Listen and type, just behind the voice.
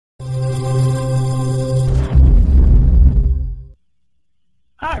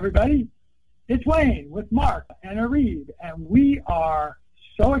everybody. It's Wayne with Mark and Areed, and we are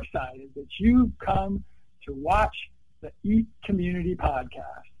so excited that you've come to watch the EAT Community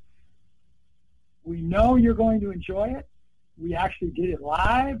Podcast. We know you're going to enjoy it. We actually did it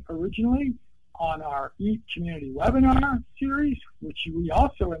live originally on our EAT Community webinar series, which we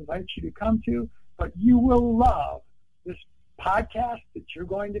also invite you to come to, but you will love this podcast that you're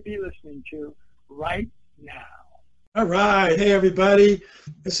going to be listening to right now. All right. Hey, everybody.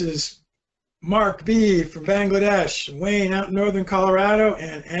 This is Mark B. from Bangladesh, Wayne out in northern Colorado,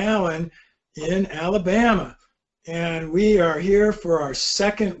 and Alan in Alabama. And we are here for our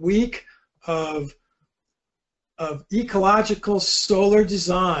second week of ecological solar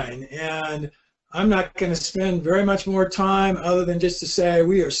design. And I'm not going to spend very much more time other than just to say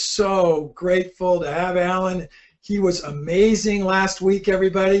we are so grateful to have Alan. He was amazing last week,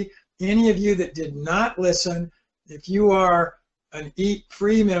 everybody. Any of you that did not listen, if you are an EAT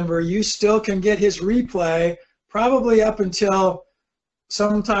free member, you still can get his replay probably up until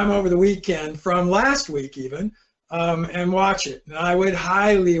sometime over the weekend from last week even, and watch it. And I would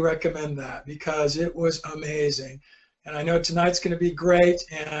highly recommend that because it was amazing. And I know tonight's going to be great,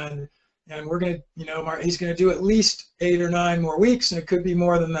 and we're going to, he's going to do at least 8 or 9 more weeks, and it could be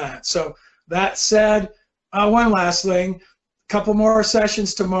more than that. So that said, one last thing, a couple more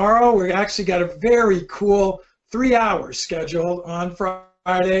sessions tomorrow. We actually got a very cool 3 hours scheduled on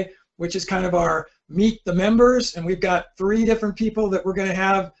Friday, which is kind of our meet the members, and we've got 3 different people that we're going to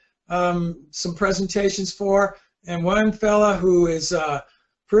have some presentations for, and one fella who is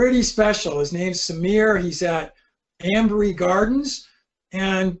pretty special. His name's Samir. He's at Ambery Gardens,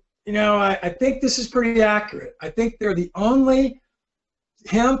 and I think this is pretty accurate. I think they're the only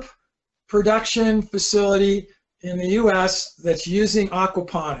hemp production facility in the U.S. that's using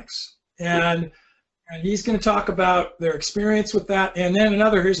aquaponics, and he's going to talk about their experience with that. And then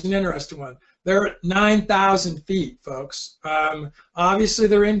here's an interesting one. They're at 9,000 feet, folks. Obviously,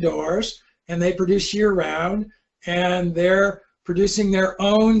 they're indoors, and they produce year-round, and they're producing their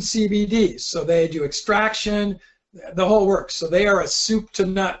own CBDs. So they do extraction, the whole works. So they are a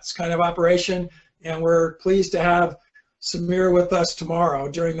soup-to-nuts kind of operation, and we're pleased to have Samir with us tomorrow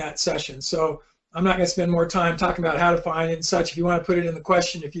during that session. So I'm not going to spend more time talking about how to find it and such. If you want to put it in the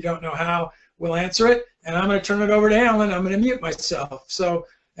question, if you don't know how, we'll answer it, and I'm going to turn it over to Alan. I'm going to mute myself. So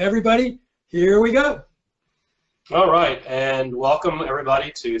everybody, here we go. All right, and welcome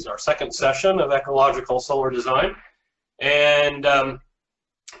everybody to our second session of Ecological Solar Design. And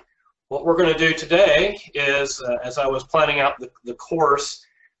what we're going to do today is, as I was planning out the course,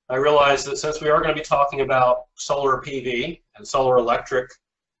 I realized that since we are going to be talking about solar PV and solar electric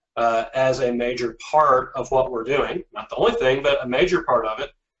as a major part of what we're doing, not the only thing, but a major part of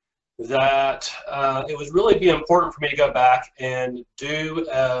it, that it would really be important for me to go back and do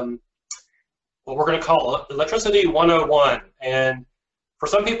what we're going to call Electricity 101. And for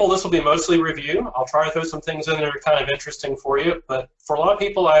some people, this will be mostly review. I'll try to throw some things in there kind of interesting for you. But for a lot of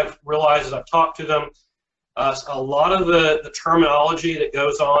people, I've realized as I've talked to them, a lot of the terminology that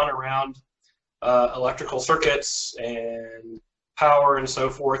goes on around electrical circuits and power and so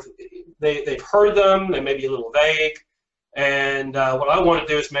forth, they've heard them, they may be a little vague. And what I want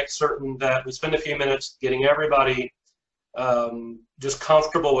to do is make certain that we spend a few minutes getting everybody just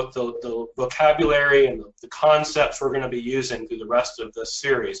comfortable with the vocabulary and the concepts we're going to be using through the rest of this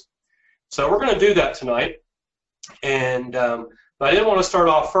series. So we're going to do that tonight. And but I did want to start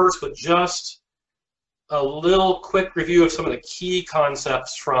off first with just a little quick review of some of the key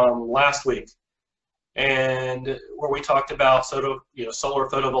concepts from last week, and where we talked about solar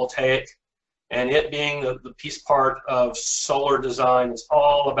photovoltaic, and it being the piece part of solar design is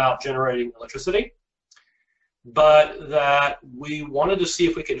all about generating electricity, but that we wanted to see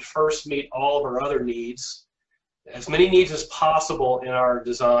if we could first meet all of our other needs, as many needs as possible in our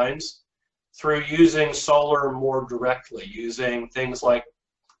designs, through using solar more directly, using things like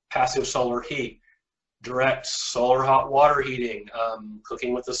passive solar heat, direct solar hot water heating,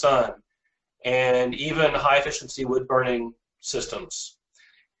 cooking with the sun, and even high-efficiency wood-burning systems.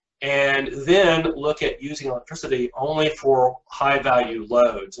 And then look at using electricity only for high-value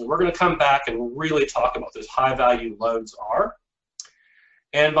loads. And we're going to come back and really talk about what those high-value loads are.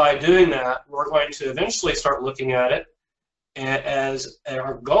 And by doing that, we're going to eventually start looking at it as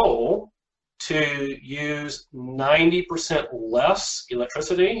our goal to use 90% less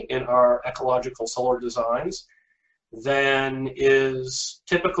electricity in our ecological solar designs than is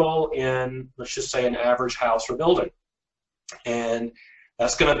typical in, let's just say, an average house or building. And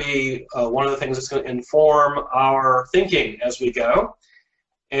that's going to be one of the things that's going to inform our thinking as we go.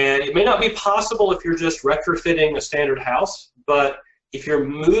 And it may not be possible if you're just retrofitting a standard house, but if you're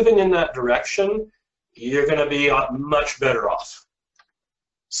moving in that direction, you're going to be much better off.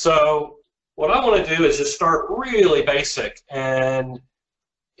 So what I want to do is just start really basic and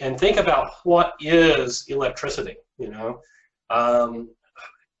think about what is electricity, you know.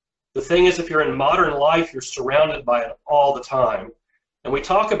 The thing is, if you're in modern life, you're surrounded by it all the time. And we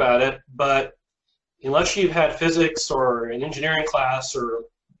talk about it, but unless you've had physics or an engineering class or,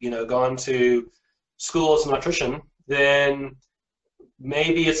 you know, gone to school as an electrician, then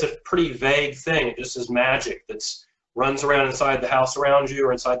maybe it's a pretty vague thing. It just is magic that runs around inside the house around you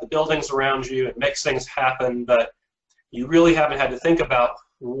or inside the buildings around you. It makes things happen, but you really haven't had to think about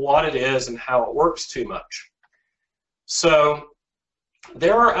what it is and how it works too much. So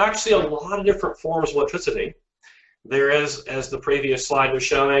there are actually a lot of different forms of electricity. There is, as the previous slide was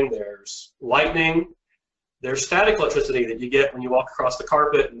showing, there's lightning, there's static electricity that you get when you walk across the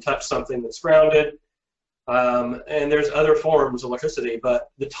carpet and touch something that's grounded, and there's other forms of electricity, but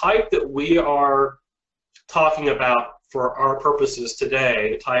the type that we are talking about for our purposes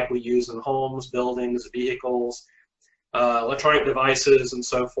today, the type we use in homes, buildings, vehicles, electronic devices, and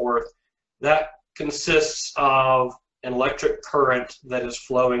so forth, that consists of an electric current that is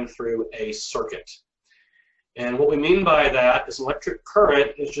flowing through a circuit. And what we mean by that is electric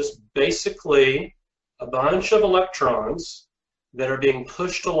current is just basically a bunch of electrons that are being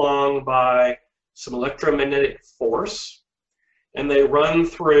pushed along by some electromagnetic force, and they run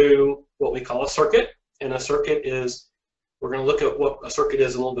through what we call a circuit. And a circuit is, we're going to look at what a circuit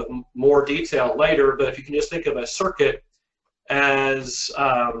is in a little bit more detail later, but if you can just think of a circuit as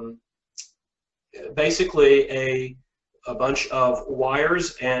basically a bunch of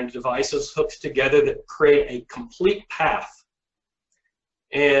wires and devices hooked together that create a complete path.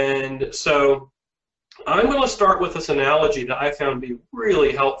 And so I'm going to start with this analogy that I found to be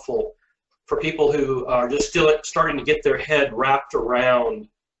really helpful for people who are just still starting to get their head wrapped around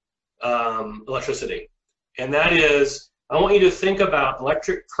electricity. And that is, I want you to think about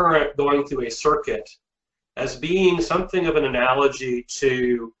electric current going through a circuit as being something of an analogy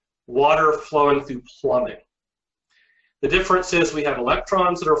to water flowing through plumbing. The difference is we have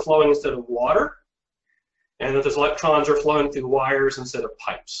electrons that are flowing instead of water, and that those electrons are flowing through wires instead of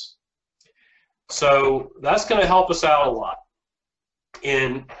pipes. So that's going to help us out a lot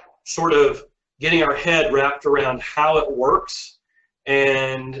in sort of getting our head wrapped around how it works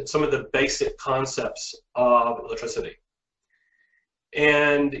and some of the basic concepts of electricity.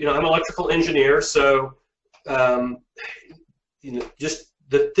 And, you know, I'm an electrical engineer, so, you know, just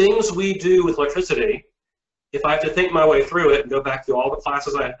the things we do with electricity, if I have to think my way through it and go back to all the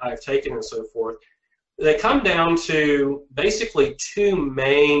classes I've taken and so forth, they come down to basically two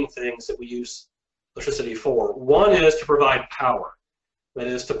main things that we use electricity for. One is to provide power. That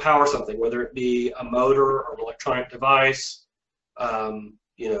is to power something, whether it be a motor or an electronic device,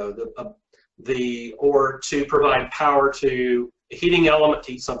 you know, or to provide power to a heating element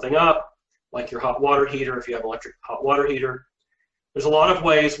to heat something up, like your hot water heater if you have an electric hot water heater. There's a lot of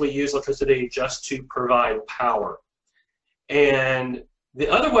ways we use electricity just to provide power. And the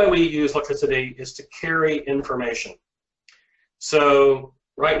other way we use electricity is to carry information. So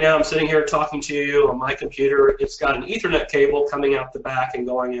right now I'm sitting here talking to you on my computer. It's got an Ethernet cable coming out the back and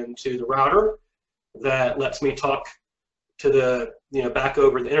going into the router that lets me talk to the, you know, back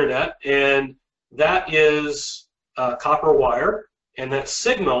over the internet. And that is copper wire, and that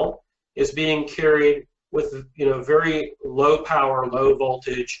signal is being carried with, you know, very low power, low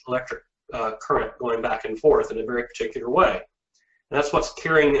voltage electric current going back and forth in a very particular way. And that's what's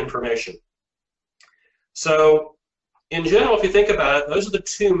carrying the information. So in general, if you think about it, those are the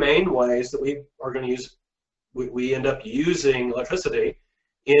two main ways that we are going to use, we end up using electricity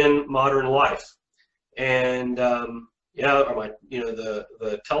in modern life. And yeah, you know,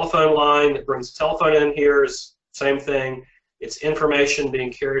 the telephone line that brings the telephone in here is same thing. It's information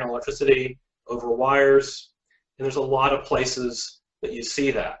being carried on electricity over wires, and there's a lot of places that you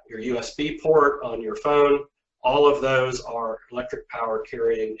see that. Your USB port on your phone, all of those are electric power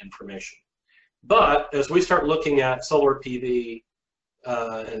carrying information. But as we start looking at solar PV,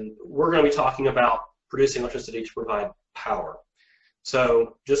 and we're going to be talking about producing electricity to provide power.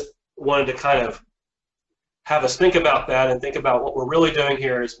 So just wanted to kind of have us think about that and think about what we're really doing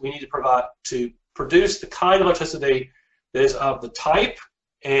here is we need to produce the kind of electricity that is of the type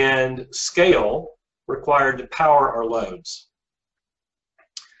and scale required to power our loads.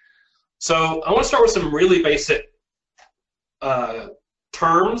 So I want to start with some really basic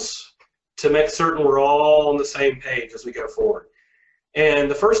terms to make certain we're all on the same page as we go forward.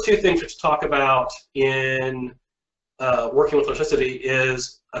 And the first two things to talk about in working with electricity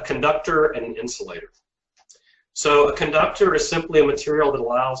is a conductor and an insulator. So a conductor is simply a material that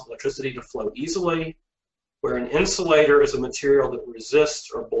allows electricity to flow easily, where an insulator is a material that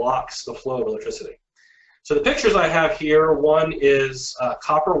resists or blocks the flow of electricity. So the pictures I have here, one is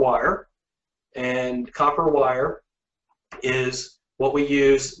copper wire, and copper wire is what we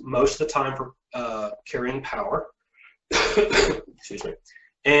use most of the time for carrying power. Excuse me.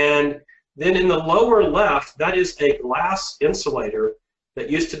 And then in the lower left, that is a glass insulator that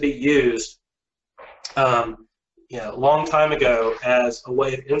used to be used a long time ago as a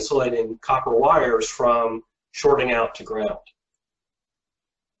way of insulating copper wires from shorting out to ground.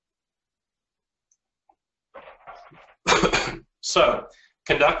 So,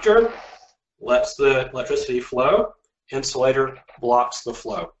 conductor lets the electricity flow, insulator blocks the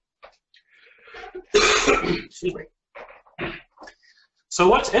flow. Excuse me. So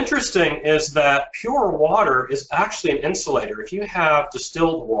what's interesting is that pure water is actually an insulator. If you have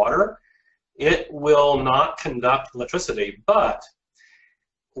distilled water, it will not conduct electricity, but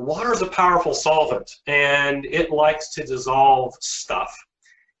water is a powerful solvent, and it likes to dissolve stuff.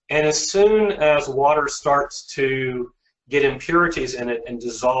 And as soon as water starts to get impurities in it and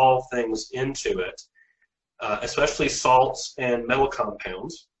dissolve things into it, especially salts and metal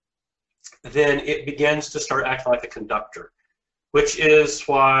compounds, then it begins to start acting like a conductor, which is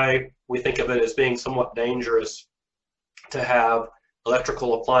why we think of it as being somewhat dangerous to have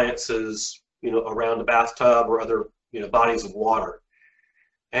electrical appliances, around a bathtub or other, bodies of water.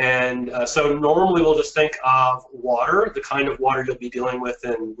 And so normally we'll just think of water, the kind of water you'll be dealing with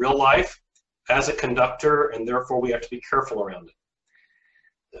in real life, as a conductor, and therefore we have to be careful around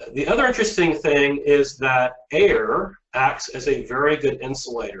it. The other interesting thing is that air acts as a very good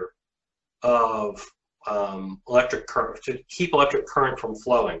insulator of electric current, to keep electric current from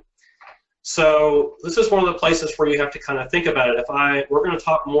flowing. So this is one of the places where you have to kind of think about it. We're going to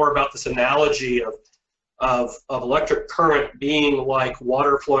talk more about this analogy of electric current being like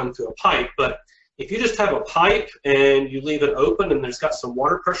water flowing through a pipe, but if you just have a pipe and you leave it open and there's got some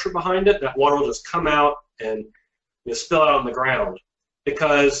water pressure behind it, that water will just come out and spill out on the ground,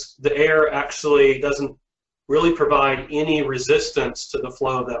 because the air actually doesn't really provide any resistance to the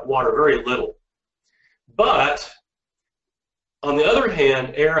flow of that water, very little. But on the other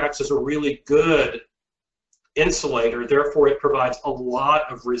hand, air acts as a really good insulator, therefore it provides a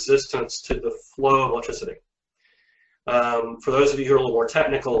lot of resistance to the flow of electricity. For those of you who are a little more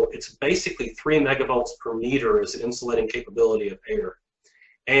technical, it's basically 3 megavolts per meter is the insulating capability of air.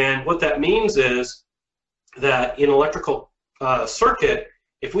 And what that means is that in an electrical circuit,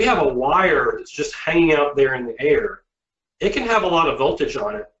 if we have a wire that's just hanging out there in the air, it can have a lot of voltage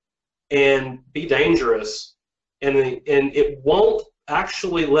on it and be dangerous, and it won't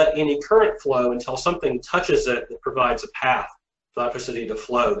actually let any current flow until something touches it that provides a path for electricity to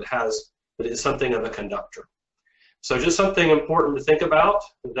flow that is something of a conductor. So just something important to think about,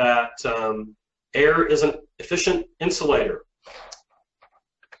 that air is an efficient insulator.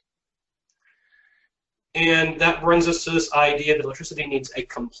 And that brings us to this idea that electricity needs a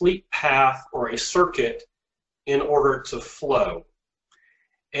complete path or a circuit in order to flow.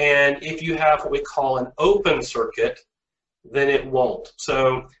 And if you have what we call an open circuit, then it won't.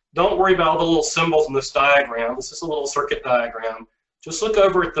 So don't worry about all the little symbols in this diagram. This is a little circuit diagram. Just look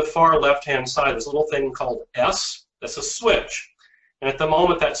over at the far left-hand side. There's a little thing called S. That's a switch. And at the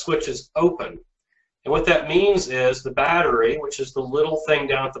moment, that switch is open. And what that means is the battery, which is the little thing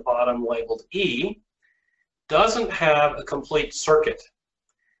down at the bottom labeled E, doesn't have a complete circuit.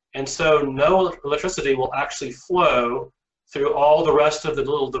 And so no electricity will actually flow through all the rest of the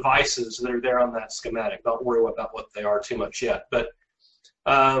little devices that are there on that schematic. Don't worry about what they are too much yet. But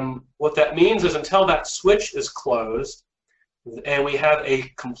what that means is until that switch is closed and we have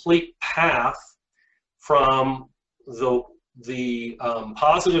a complete path from the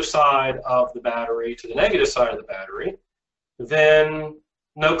positive side of the battery to the negative side of the battery, then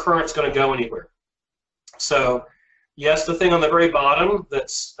no current's going to go anywhere. So yes, the thing on the very bottom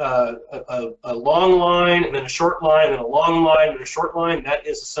that's a long line and then a short line and a long line and a short line, that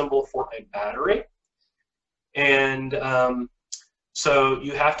is a symbol for a battery. And so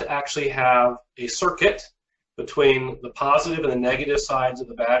you have to actually have a circuit between the positive and the negative sides of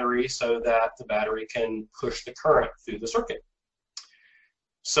the battery so that the battery can push the current through the circuit.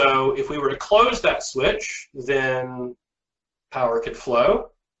 So if we were to close that switch, then power could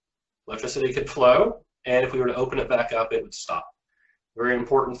flow, electricity could flow, and if we were to open it back up, it would stop. Very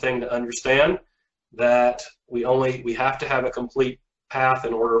important thing to understand, that we have to have a complete path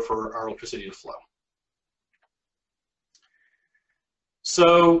in order for our electricity to flow.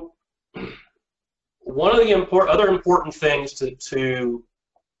 So one of the other important things to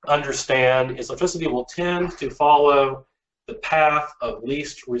understand is electricity will tend to follow the path of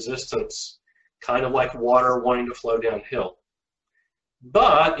least resistance, kind of like water wanting to flow downhill.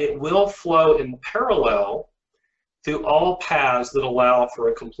 But it will flow in parallel through all paths that allow for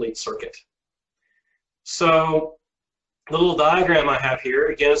a complete circuit. So the little diagram I have here,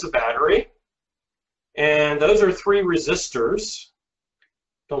 again, is a battery. And those are 3 resistors.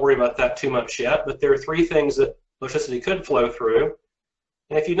 Don't worry about that too much yet, but there are 3 things that electricity could flow through.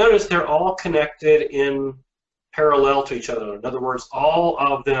 And if you notice, they're all connected in parallel to each other. In other words, all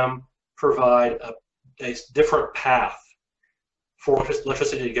of them provide a different path for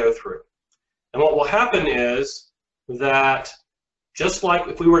electricity to go through. And what will happen is that just like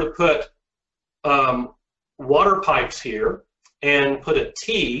if we were to put water pipes here and put a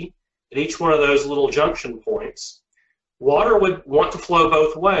T at each one of those little junction points, water would want to flow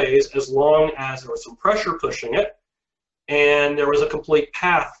both ways as long as there was some pressure pushing it and there was a complete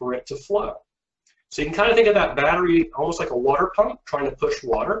path for it to flow. So you can kind of think of that battery almost like a water pump trying to push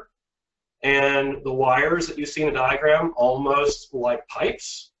water, and the wires that you see in the diagram almost like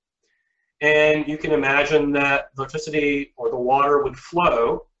pipes. And you can imagine that the electricity or the water would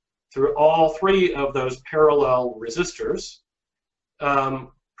flow through all 3 of those parallel resistors,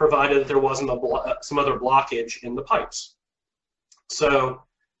 provided that there wasn't some other blockage in the pipes. So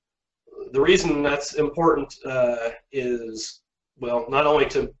the reason that's important is, well, not only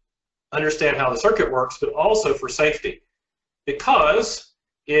to understand how the circuit works, but also for safety. Because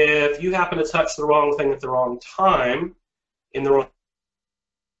if you happen to touch the wrong thing at the wrong time, in the wrong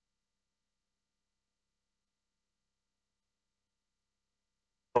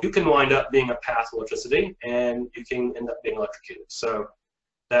you can wind up being a path of electricity, and you can end up being electrocuted. So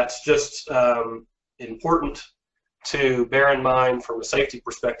that's just important to bear in mind from a safety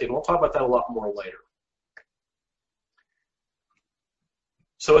perspective. And we'll talk about that a lot more later.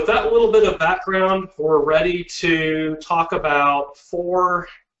 So with that little bit of background, we're ready to talk about 4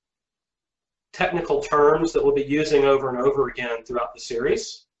 technical terms that we'll be using over and over again throughout the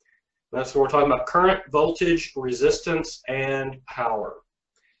series. That's when we're talking about current, voltage, resistance, and power.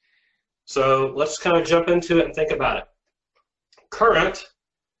 So let's kind of jump into it and think about it. Current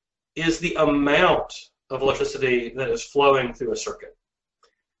is the amount of electricity that is flowing through a circuit.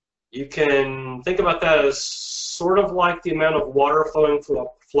 You can think about that as sort of like the amount of water flowing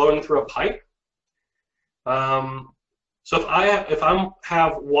through a pipe. So if I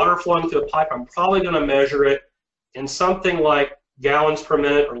have water flowing through a pipe, I'm probably going to measure it in something like gallons per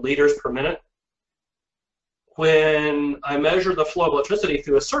minute or liters per minute. When I measure the flow of electricity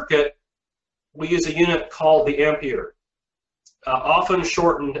through a circuit, we use a unit called the ampere, often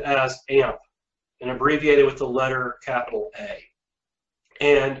shortened as amp and abbreviated with the letter capital A.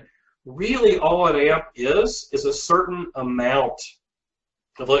 And really all an amp is a certain amount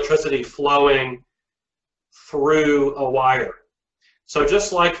of electricity flowing through a wire. So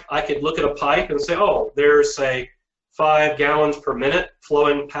just like I could look at a pipe and say, oh, there's, say, 5 gallons per minute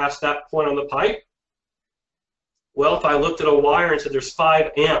flowing past that point on the pipe. Well, if I looked at a wire and said there's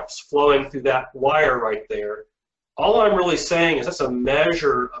 5 amps flowing through that wire right there, all I'm really saying is that's a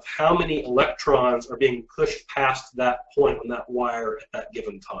measure of how many electrons are being pushed past that point on that wire at that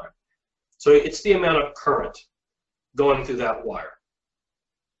given time. So it's the amount of current going through that wire.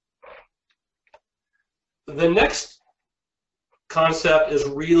 The next concept is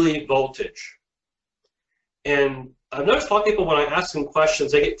really voltage. And I've noticed a lot of people, when I ask them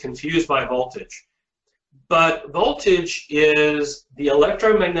questions, they get confused by voltage. But voltage is the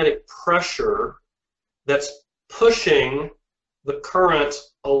electromagnetic pressure that's pushing the current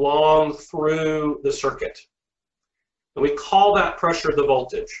along through the circuit. And we call that pressure the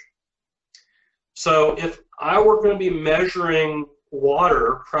voltage. So if I were going to be measuring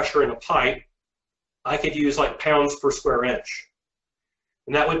water pressure in a pipe, I could use like pounds per square inch.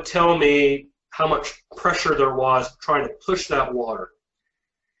 And that would tell me how much pressure there was trying to push that water.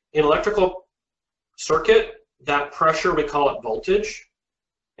 In electrical circuit, that pressure, we call it voltage,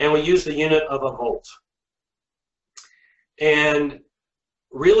 and we use the unit of a volt. And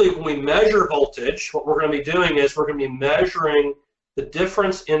really, when we measure voltage, what we're going to be doing is we're going to be measuring the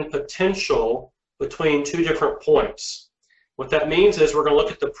difference in potential between 2 different points. What that means is we're going to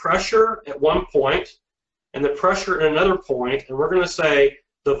look at the pressure at one point and the pressure at another point, and we're going to say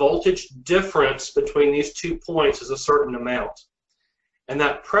the voltage difference between these 2 points is a certain amount. And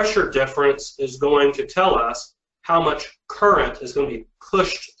that pressure difference is going to tell us how much current is going to be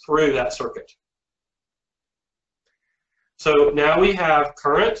pushed through that circuit. So now we have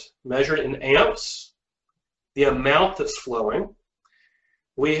current measured in amps, the amount that's flowing.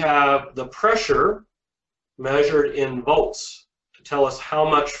 We have the pressure measured in volts, to tell us how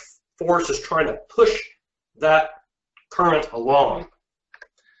much force is trying to push that current along.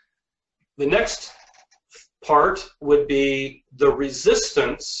 The next part would be the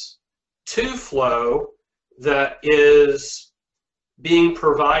resistance to flow that is being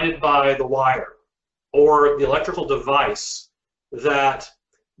provided by the wire or the electrical device that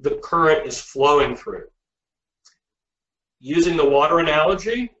the current is flowing through. Using the water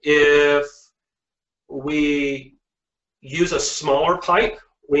analogy, if we use a smaller pipe,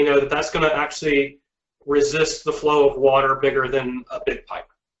 we know that that's going to actually resist the flow of water bigger than a big pipe.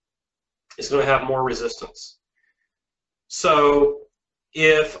 It's going to have more resistance. So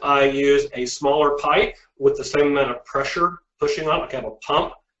if I use a smaller pipe with the same amount of pressure pushing on it, like I have a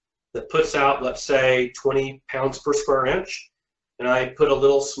pump that puts out, let's say, 20 pounds per square inch, and I put a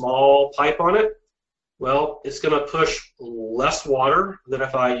little small pipe on it, well, it's going to push less water than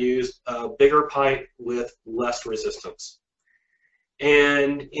if I use a bigger pipe with less resistance.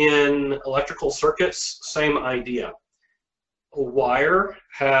 And in electrical circuits, same idea. A wire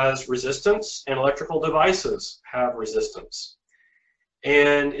has resistance, and electrical devices have resistance.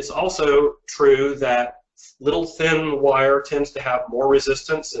 And it's also true that little thin wire tends to have more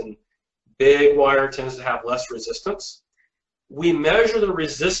resistance, and big wire tends to have less resistance. We measure the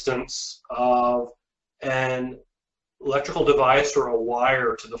resistance of an electrical device or a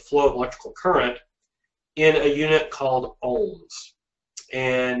wire to the flow of electrical current in a unit called ohms.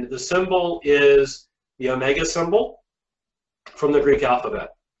 And the symbol is the omega symbol from the Greek alphabet.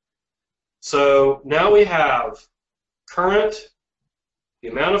 So now we have current, the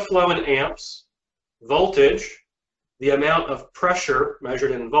amount of flow in amps, voltage, the amount of pressure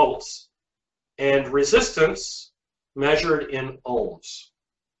measured in volts, and resistance measured in ohms.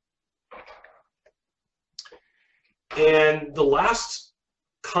 And the last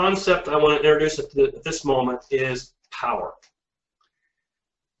concept I want to introduce at this moment is power.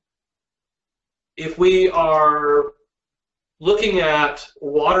 If we are looking at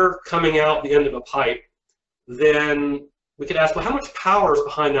water coming out the end of a pipe, then we could ask, well, how much power is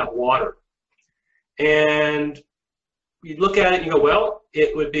behind that water? And you look at it and you go, well,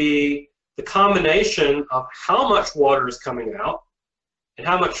 it would be the combination of how much water is coming out and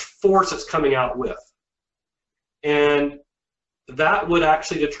how much force it's coming out with. And that would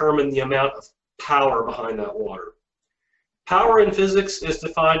actually determine the amount of power behind that water. Power in physics is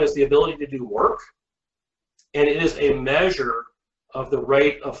defined as the ability to do work, and it is a measure of the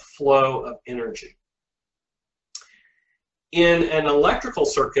rate of flow of energy. In an electrical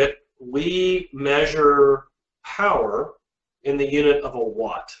circuit, we measure power in the unit of a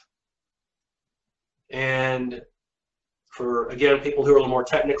watt. And for, again, people who are a little more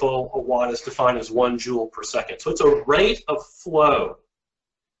technical, a watt is defined as 1 joule per second. So it's a rate of flow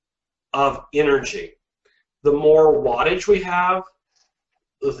of energy. The more wattage we have,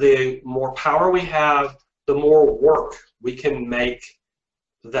 the more power we have, the more work we can make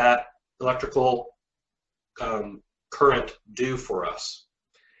that electrical current do for us.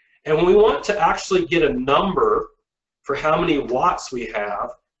 And when we want to actually get a number for how many watts we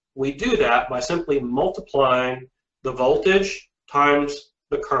have, we do that by simply multiplying the voltage times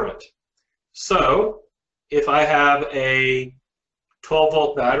the current. So if I have a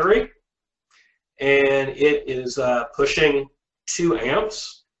 12-volt battery and it is pushing 2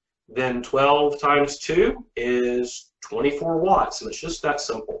 amps, then 12 times 2 is 24 watts, and it's just that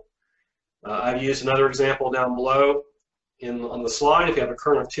simple. I've used another example down below on the slide. If you have a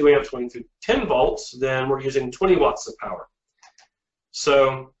current of 2 amps going through 10 volts, then we're using 20 watts of power.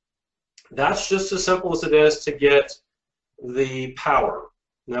 So that's just as simple as it is to get the power.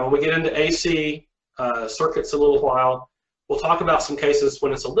 Now, when we get into AC circuits a little while, we'll talk about some cases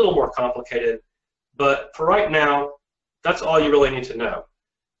when it's a little more complicated, but for right now, that's all you really need to know.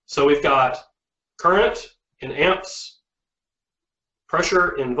 So we've got current in amps,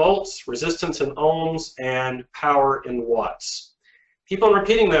 pressure in volts, resistance in ohms, and power in watts. Keep on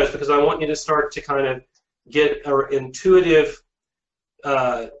repeating those because I want you to start to kind of get an intuitive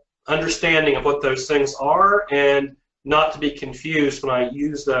understanding of what those things are and not to be confused when I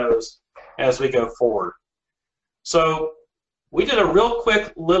use those as we go forward. So we did a real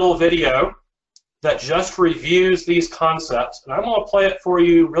quick little video that just reviews these concepts, and I'm going to play it for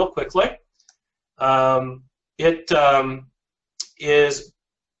you real quickly. I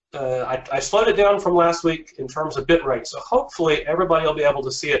slowed it down from last week in terms of bit rate, so hopefully everybody will be able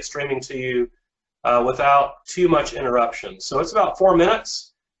to see it streaming to you without too much interruption. So it's about 4 minutes.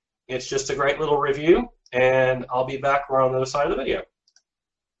 It's just a great little review, and I'll be back around the other side of the video.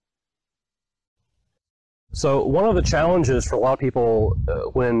 So one of the challenges for a lot of people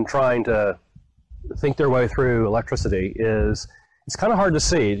when trying to think their way through electricity is it's kind of hard to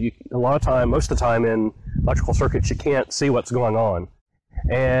see. Most of the time in electrical circuits, you can't see what's going on.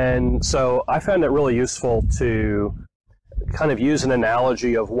 And so I found it really useful to kind of use an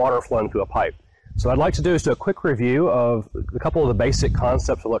analogy of water flowing through a pipe. So what I'd like to do is do a quick review of a couple of the basic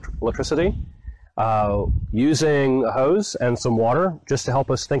concepts of electricity, using a hose and some water just to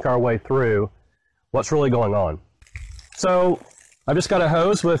help us think our way through what's really going on. So I've just got a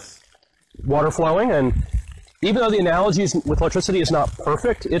hose with water flowing, and even though the analogy with electricity is not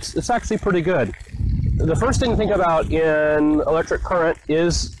perfect, it's actually pretty good. The first thing to think about in electric current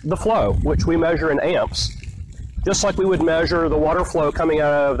is the flow, which we measure in amps, just like we would measure the water flow coming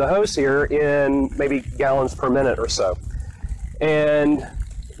out of the hose here in maybe gallons per minute or so. And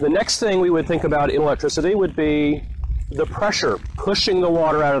the next thing we would think about in electricity would be the pressure pushing the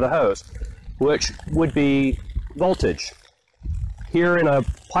water out of the hose, which would be voltage. Here in a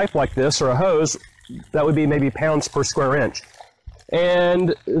pipe like this, or a hose, that would be maybe pounds per square inch.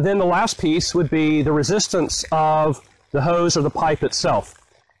 And then the last piece would be the resistance of the hose or the pipe itself.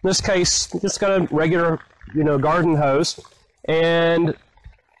 In this case, just got a regular, garden hose, and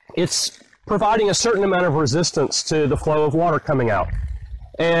it's providing a certain amount of resistance to the flow of water coming out.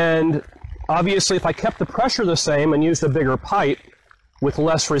 And obviously, if I kept the pressure the same and used a bigger pipe with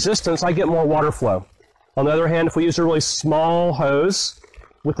less resistance, I get more water flow. On the other hand, if we use a really small hose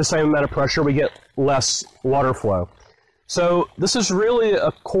with the same amount of pressure, we get less water flow. So this is really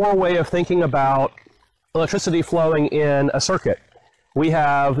a core way of thinking about electricity flowing in a circuit. We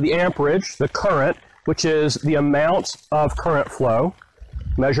have the amperage, the current, which is the amount of current flow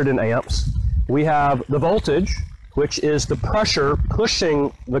measured in amps. We have the voltage, which is the pressure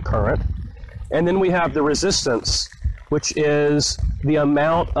pushing the current. And then we have the resistance, which is the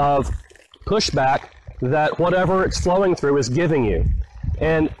amount of pushback that whatever it's flowing through is giving you.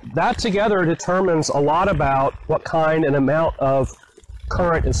 And that together determines a lot about what kind and amount of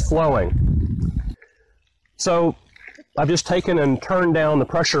current is flowing. So I've just taken and turned down the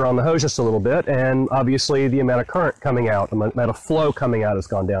pressure on the hose just a little bit, and obviously the amount of current coming out, the amount of flow coming out has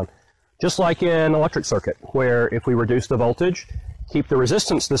gone down. Just like in an electric circuit, where if we reduce the voltage, keep the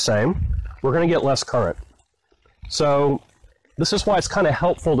resistance the same, we're going to get less current. So this is why it's kind of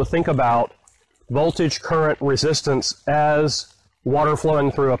helpful to think about voltage, current, resistance as water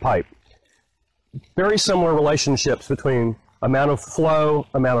flowing through a pipe. Very similar relationships between amount of flow,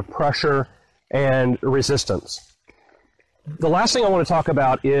 amount of pressure, and resistance. The last thing I want to talk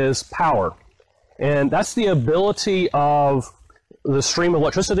about is power. And that's the ability of the stream of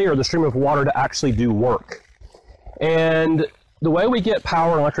electricity or the stream of water to actually do work. And the way we get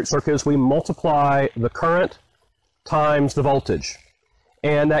power in electric circuits is we multiply the current times the voltage.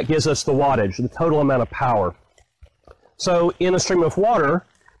 And that gives us the wattage, the total amount of power. So in a stream of water,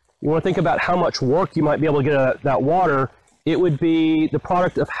 you want to think about how much work you might be able to get out of that water. It would be the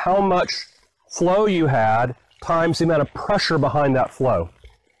product of how much flow you had times the amount of pressure behind that flow.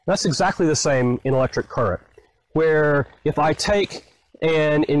 That's exactly the same in electric current, where if I take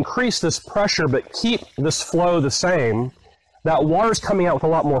and increase this pressure but keep this flow the same, that water's coming out with a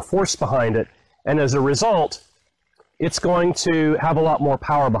lot more force behind it, and as a result, it's going to have a lot more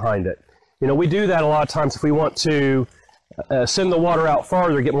power behind it. We do that a lot of times if we want to send the water out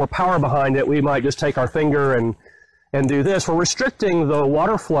farther, get more power behind it, we might just take our finger and do this. We're restricting the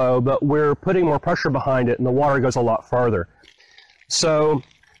water flow, but we're putting more pressure behind it, and the water goes a lot farther. So,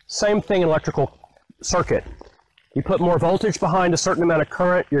 same thing in electrical circuit. You put more voltage behind a certain amount of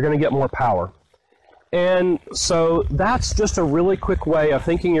current, you're going to get more power. And so that's just a really quick way of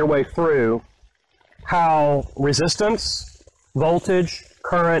thinking your way through how resistance, voltage,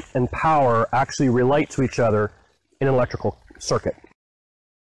 current, and power actually relate to each other in an electrical circuit.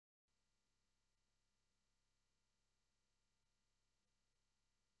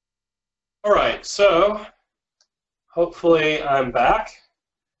 All right, so hopefully I'm back,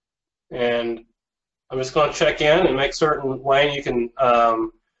 and I'm just going to check in and make certain, Wayne, you can,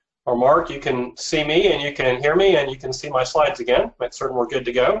 or Mark, you can see me and you can hear me and you can see my slides again. Make certain we're good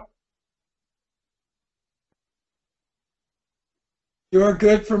to go. You're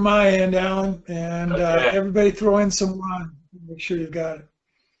good from my end, Alan, and okay. Everybody throw in some run. Make sure you've got it.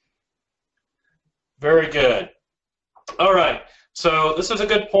 Very good. All right, so this is a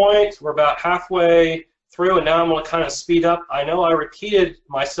good point. We're about halfway through, and now I'm going to kind of speed up. I know I repeated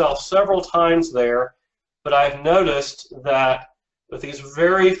myself several times there, but I've noticed that with these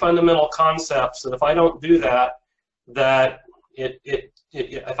very fundamental concepts, that if I don't do that,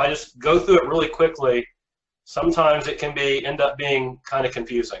 if I just go through it really quickly, sometimes it can end up being kind of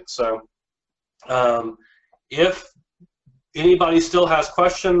confusing. So if anybody still has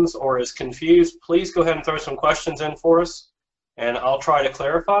questions or is confused, please go ahead and throw some questions in for us, and I'll try to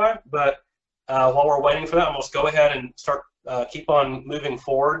clarify, but while we're waiting for that, I'm going to go ahead and start, keep on moving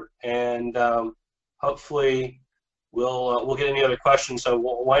forward, and hopefully we'll get any other questions. So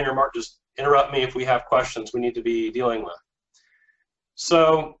Wayne or Mark, just interrupt me if we have questions we need to be dealing with.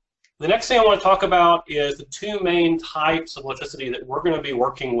 So the next thing I want to talk about is the two main types of electricity that we're going to be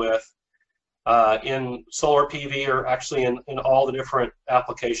working with in solar PV, or actually in all the different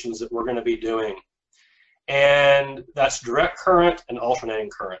applications that we're going to be doing. And that's direct current and alternating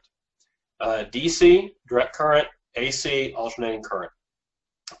current. DC, direct current, AC, alternating current.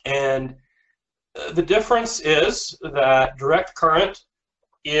 And the difference is that direct current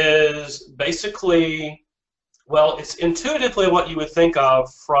is basically, well, it's intuitively what you would think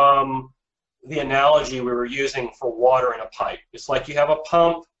of from the analogy we were using for water in a pipe. It's like you have a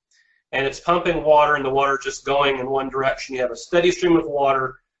pump, and it's pumping water, and the water just going in one direction. You have a steady stream of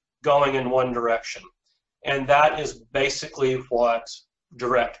water going in one direction. And that is basically what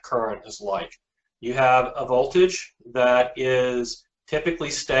direct current is like. You have a voltage that is typically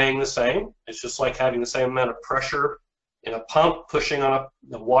staying the same. It's just like having the same amount of pressure in a pump pushing on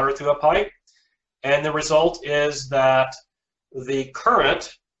the water through a pipe. And the result is that the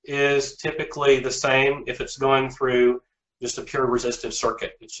current is typically the same if it's going through just a pure resistive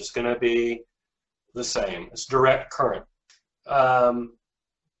circuit. It's just going to be the same. It's direct current. So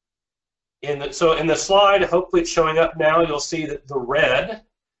in the slide, hopefully it's showing up now, you'll see that the red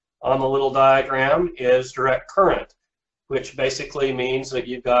on the little diagram is direct current, which basically means that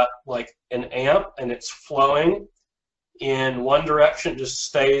you've got like an amp and it's flowing in one direction, just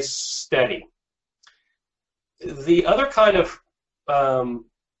stays steady. The other kind of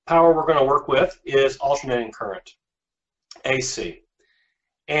power we're going to work with is alternating current, AC.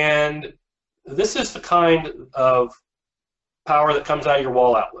 And this is the kind of power that comes out of your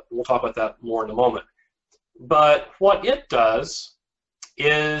wall outlet. We'll talk about that more in a moment. But what it does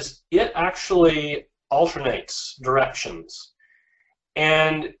is it actually alternates directions.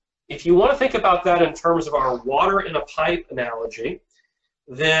 And if you want to think about that in terms of our water in a pipe analogy,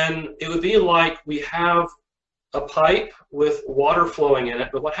 then it would be like we have a pipe with water flowing in it,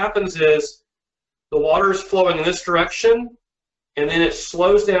 but what happens is the water is flowing in this direction, and then it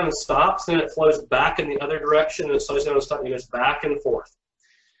slows down and stops, then it flows back in the other direction, and it slows down and stops, and it goes back and forth.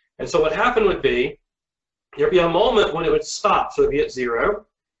 And so what happened would be, there'd be a moment when it would stop, so it would be at 0,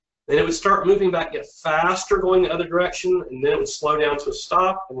 then it would start moving back, get faster going the other direction, and then it would slow down to a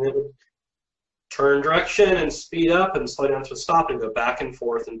stop, and then it would turn direction and speed up and slow down to a stop and go back and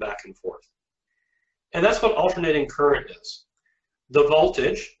forth and back and forth. And that's what alternating current is. The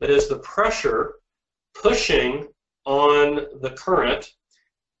voltage, that is the pressure pushing on the current,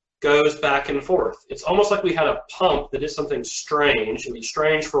 goes back and forth. It's almost like we had a pump that did something strange. It would be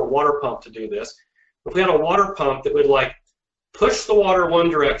strange for a water pump to do this. If we had a water pump that would like push the water one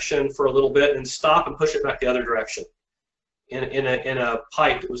direction for a little bit and stop and push it back the other direction in a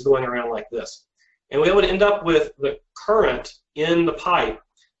pipe that was going around like this. And we would end up with the current in the pipe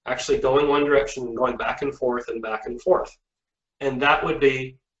actually going one direction and going back and forth and back and forth. And that would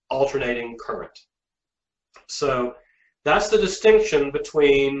be alternating current. So that's the distinction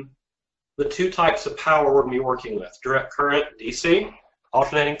between the two types of power we're going to be working with: direct current, DC,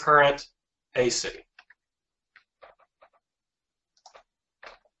 alternating current, AC.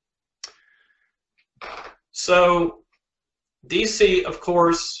 So DC, of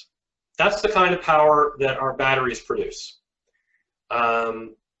course, that's the kind of power that our batteries produce.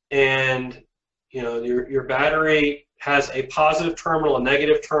 And you know, your battery has a positive terminal, a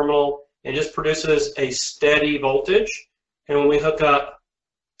negative terminal, and just produces a steady voltage. And when we hook up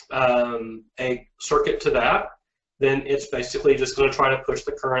a circuit to that, then it's basically just going to try to push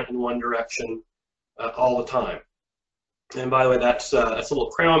the current in one direction all the time. And by the way, that's a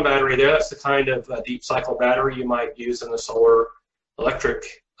little crown battery there. That's the kind of deep cycle battery you might use in a solar electric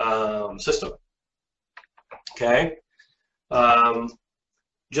system. Okay.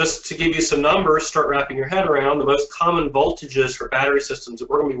 Just to give you some numbers, start wrapping your head around, the most common voltages for battery systems that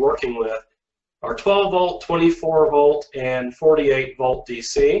we're going to be working with are 12 volt, 24 volt, and 48 volt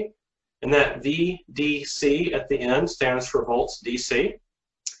DC. And that VDC at the end stands for volts DC.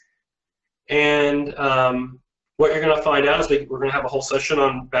 And what you're going to find out is we're going to have a whole session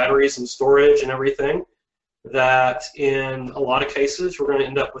on batteries and storage and everything, that in a lot of cases we're going to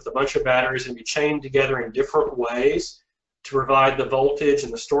end up with a bunch of batteries and be chained together in different ways to provide the voltage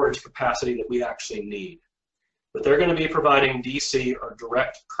and the storage capacity that we actually need. But they're going to be providing DC or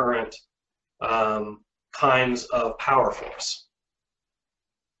direct current kinds of power for us.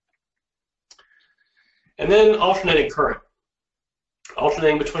 And then alternating current.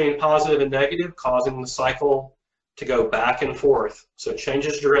 Alternating between positive and negative, causing the cycle to go back and forth. So it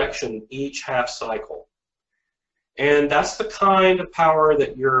changes direction each half cycle. And that's the kind of power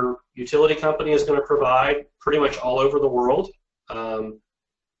that your utility company is going to provide pretty much all over the world.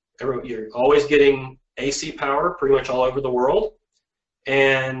 You're always getting AC power pretty much all over the world.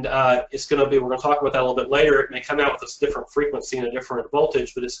 And it's going to be, we're going to talk about that a little bit later, it may come out with a different frequency and a different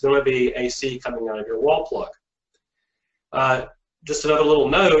voltage, but it's going to be AC coming out of your wall plug. Just another little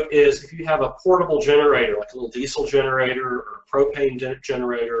note is if you have a portable generator, like a little diesel generator or a propane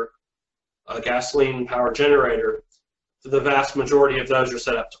generator, a gasoline power generator, the vast majority of those are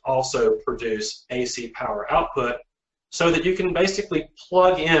set up to also produce AC power output so that you can basically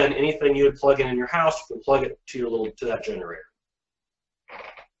plug in anything you would plug in your house, you can plug it to that generator.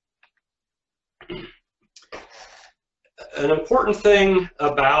 An important thing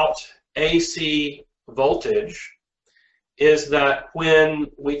about AC voltage is that when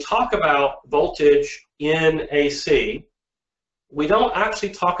we talk about voltage in AC, we don't actually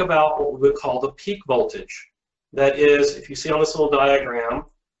talk about what we would call the peak voltage. That is, if you see on this little diagram,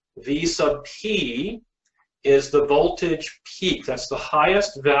 V sub P is the voltage peak. That's the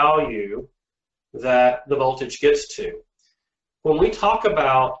highest value that the voltage gets to. When we talk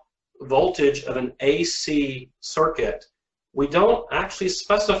about voltage of an AC circuit, we don't actually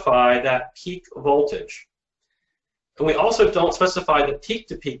specify that peak voltage. And we also don't specify the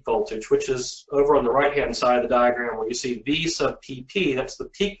peak-to-peak voltage, which is over on the right-hand side of the diagram where you see V sub PP, that's the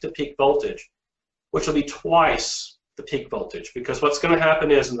peak-to-peak voltage, which will be twice the peak voltage. Because what's going to happen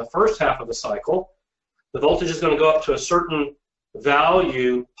is in the first half of the cycle, the voltage is going to go up to a certain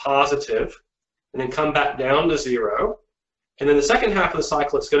value positive and then come back down to 0. And then the second half of the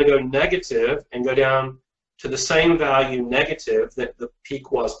cycle, it's going to go negative and go down to the same value negative that the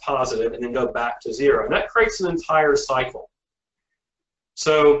peak was positive and then go back to 0. And that creates an entire cycle.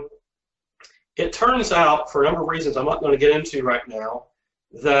 So it turns out, for a number of reasons I'm not going to get into right now,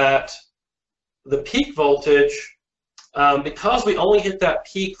 that the peak voltage, because we only hit that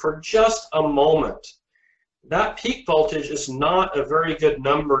peak for just a moment, that peak voltage is not a very good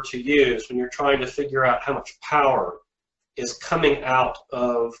number to use when you're trying to figure out how much power is coming out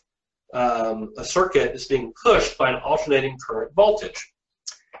of a circuit that's being pushed by an alternating current voltage.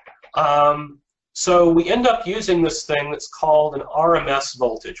 So we end up using this thing that's called an RMS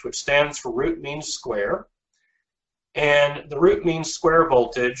voltage, which stands for root mean square. And the root mean square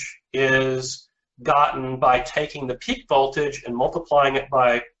voltage is gotten by taking the peak voltage and multiplying it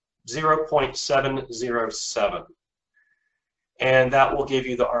by 0.707. And that will give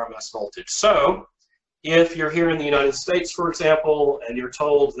you the RMS voltage. So if you're here in the United States, for example, and you're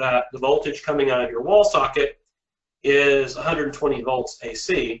told that the voltage coming out of your wall socket is 120 volts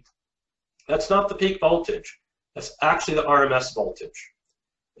AC, that's not the peak voltage. That's actually the RMS voltage.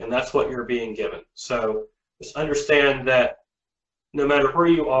 And that's what you're being given. So just understand that no matter where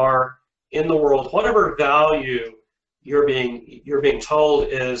you are in the world, whatever value you're being told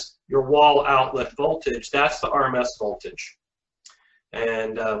is your wall outlet voltage, that's the RMS voltage.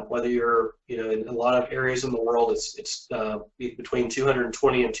 And whether you're, in a lot of areas in the world, it's between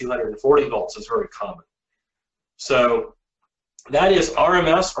 220 and 240 volts is very common. So that is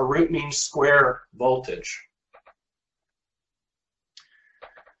RMS, or root mean square voltage.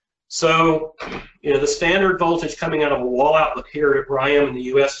 So, the standard voltage coming out of a wall outlet here where I am in the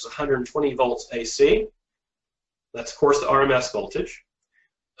U.S. is 120 volts AC. That's, of course, the RMS voltage.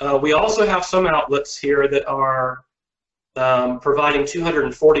 We also have some outlets here that are providing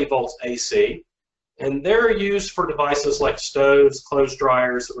 240 volts AC, and they're used for devices like stoves, clothes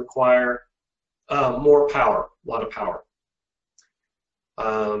dryers that require more power, a lot of power.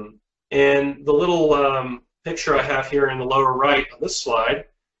 And the little picture I have here in the lower right on this slide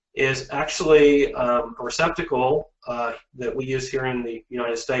is actually a receptacle that we use here in the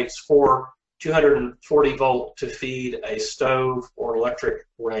United States for 240 volt to feed a stove or electric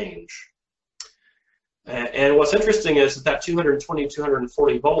range. And what's interesting is that 220,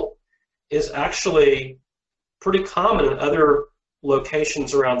 240 volt is actually pretty common in other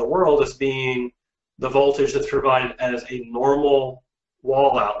locations around the world as being the voltage that's provided as a normal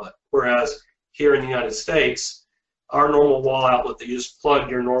wall outlet. Whereas here in the United States, our normal wall outlet that you just plug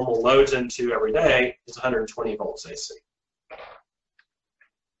your normal loads into every day is 120 volts AC.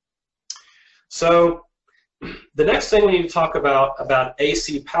 So the next thing we need to talk about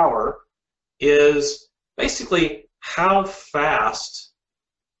AC power is basically how fast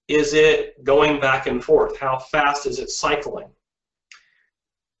is it going back and forth? How fast is it cycling?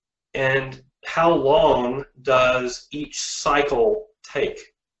 And how long does each cycle take?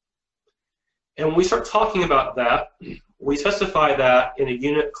 And when we start talking about that, we specify that in a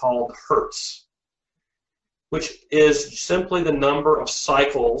unit called hertz. which is simply the number of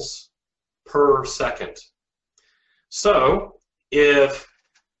cycles per second. So if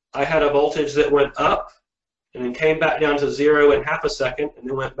I had a voltage that went up and then came back down to 0 in half a second, and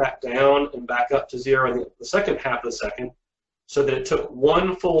then went back down and back up to 0 in the second half of the second, so that it took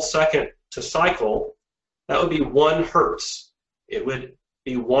 1 full second to cycle, that would be 1 hertz. It would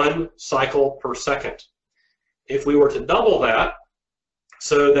be 1 cycle per second. If we were to double that,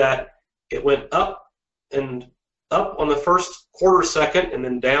 so that it went up and up on the first quarter second, and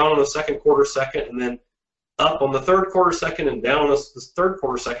then down on the second quarter second, and then up on the third quarter second, and down on the third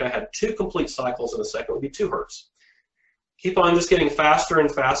quarter second, I had 2 complete cycles in a second, it would be 2 hertz. Keep on just getting faster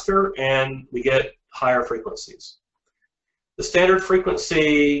and faster, and we get higher frequencies. The standard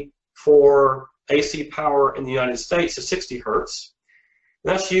frequency for AC power in the United States is 60 hertz.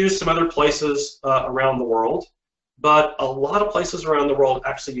 That's used some other places around the world, but a lot of places around the world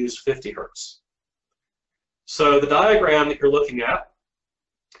actually use 50 hertz. So the diagram that you're looking at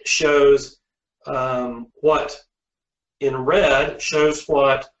shows what in red shows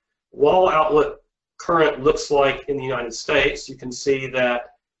what wall outlet current looks like in the United States. You can see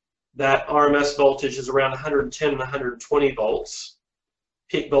that RMS voltage is around 110 and 120 volts.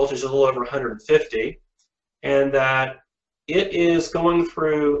 Peak voltage is a little over 150, and that it is going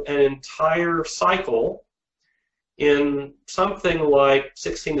through an entire cycle in something like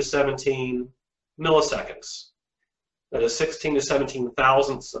 16 to 17 milliseconds. That is 16 to 17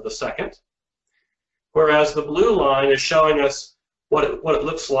 thousandths of a second. Whereas the blue line is showing us what it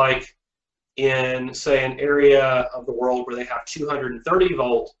looks like in, say, an area of the world where they have 230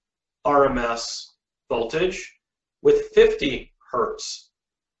 volt RMS voltage with 50 hertz.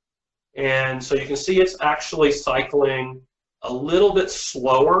 And so you can see it's actually cycling a little bit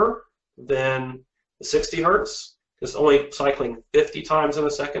slower than the 60 hertz. It's only cycling 50 times in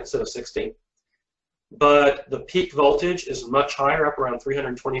a second instead of 60. But the peak voltage is much higher, up around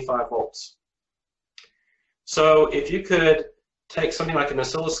 325 volts. So if you could take something like an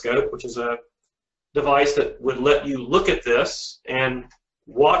oscilloscope, which is a device that would let you look at this and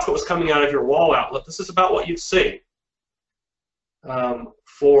watch what was coming out of your wall outlet, this is about what you'd see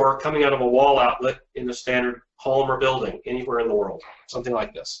for coming out of a wall outlet in a standard home or building anywhere in the world, something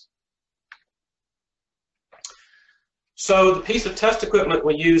like this. So the piece of test equipment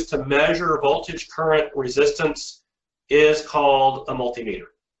we use to measure voltage, current, resistance is called a multimeter.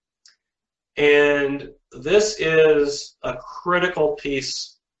 And this is a critical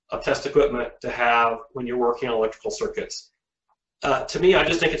piece of test equipment to have when you're working on electrical circuits. To me, I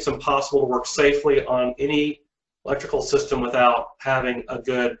just think it's impossible to work safely on any electrical system without having a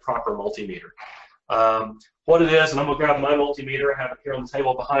good, proper multimeter. What it is, and I'm going to grab my multimeter, I have it here on the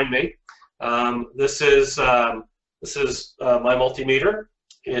table behind me. This is my multimeter.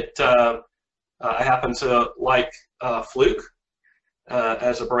 I happen to like Fluke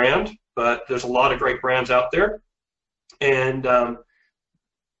as a brand, but there's a lot of great brands out there. And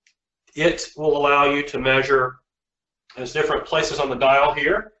it will allow you to measure, there's different places on the dial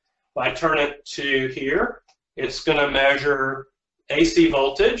here. If I turn it to here, it's going to measure AC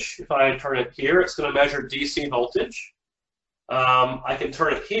voltage. If I turn it here, it's going to measure DC voltage. I can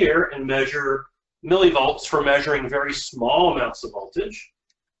turn it here and measure millivolts for measuring very small amounts of voltage.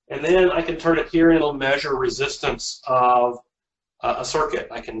 And then I can turn it here and it'll measure resistance of a circuit.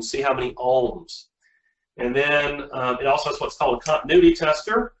 I can see how many ohms. And then it also has what's called a continuity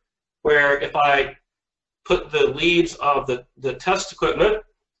tester, where if I put the leads of the test equipment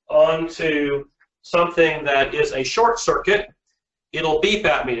onto something that is a short circuit, it'll beep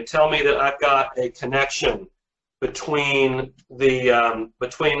at me to tell me that I've got a connection between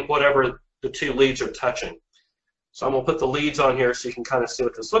between whatever the two leads are touching. So I'm going to put the leads on here so you can kind of see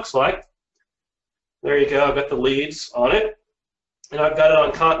what this looks like. There you go, I've got the leads on it. And I've got it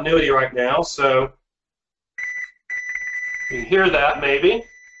on continuity right now, so you can hear that maybe.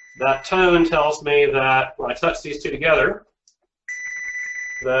 That tone tells me that when I touch these two together,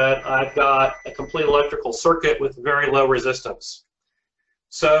 that I've got a complete electrical circuit with very low resistance.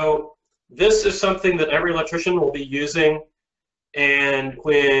 So this is something that every electrician will be using, and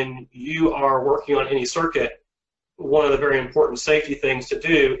when you are working on any circuit, one of the very important safety things to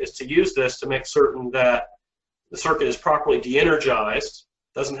do is to use this to make certain that the circuit is properly de-energized,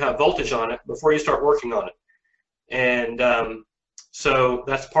 doesn't have voltage on it, before you start working on it. And so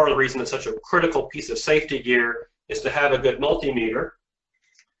that's part of the reason it's such a critical piece of safety gear, is to have a good multimeter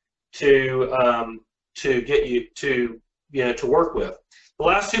to get you to work with. The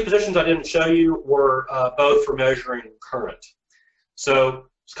last two positions I didn't show you were both for measuring current. So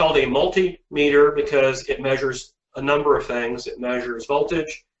it's called a multimeter because it measures a number of things. It measures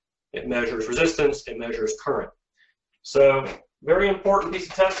voltage, it measures resistance, it measures current. So very important piece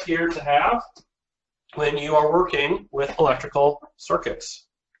of test gear to have when you are working with electrical circuits.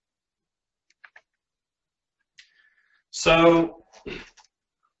 So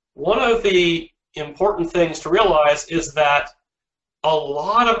one of the important things to realize is that a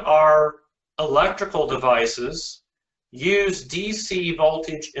lot of our electrical devices use DC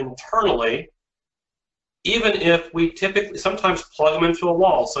voltage internally, even if we typically sometimes plug them into a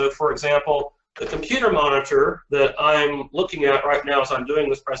wall. So for example, the computer monitor that I'm looking at right now as I'm doing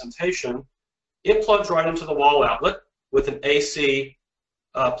this presentation, it plugs right into the wall outlet with an AC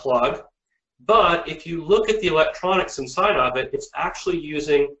plug. But if you look at the electronics inside of it, it's actually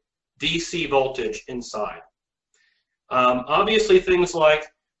using DC voltage inside. Obviously, things like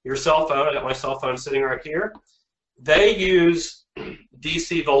your cell phone, I got my cell phone sitting right here, they use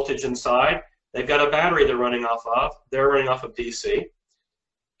DC voltage inside. They've got a battery they're running off of. They're running off of DC.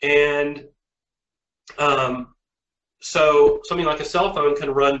 And so something like a cell phone can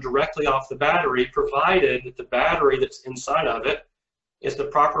run directly off the battery, provided that the battery that's inside of it is the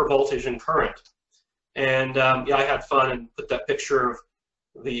proper voltage and current. And yeah, I had fun and put that picture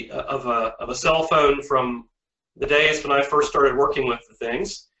of a cell phone from the days when I first started working with the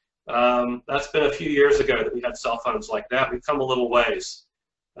things. That's been a few years ago that we had cell phones like that. We've come a little ways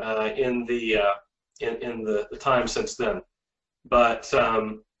in the time since then. But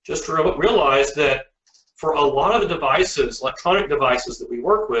just to realize that for a lot of the devices, electronic devices that we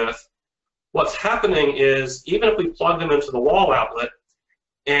work with, what's happening is even if we plug them into the wall outlet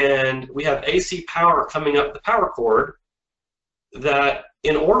and we have AC power coming up the power cord, that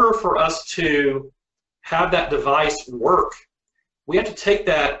in order for us to have that device work, we have to take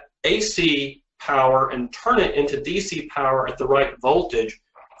that AC power and turn it into DC power at the right voltage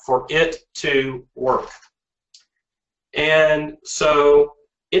for it to work. And so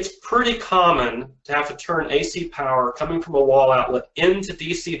it's pretty common to have to turn AC power coming from a wall outlet into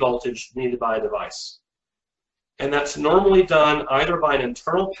DC voltage needed by a device. And that's normally done either by an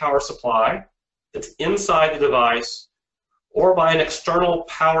internal power supply that's inside the device or by an external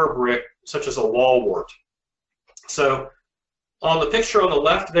power brick such as a wall wart. So on the picture on the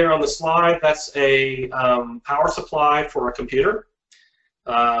left there on the slide, that's a power supply for a computer.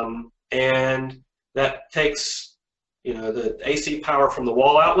 And that takes the AC power from the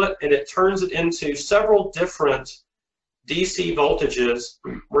wall outlet, and it turns it into several different DC voltages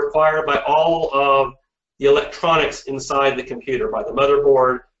required by all of the electronics inside the computer, by the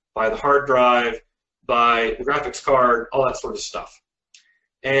motherboard, by the hard drive, by the graphics card, all that sort of stuff.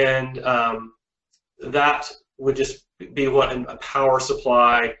 And that would just be what a power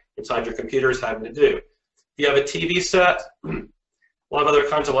supply inside your computer is having to do. If you have a TV set, a lot of other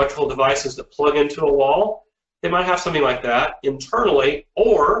kinds of electrical devices that plug into a wall, they might have something like that internally,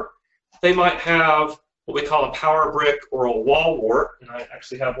 or they might have what we call a power brick or a wall wart, and I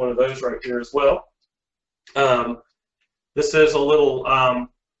actually have one of those right here as well. This is a little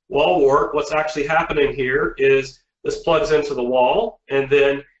wall wart. What's actually happening here is this plugs into the wall, and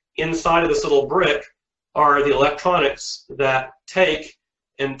then inside of this little brick are the electronics that take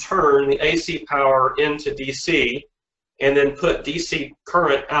and turn the AC power into DC, and then put DC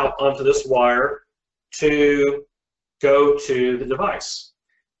current out onto this wire to go to the device.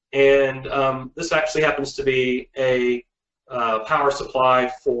 And this actually happens to be a power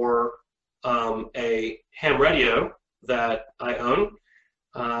supply for a ham radio that I own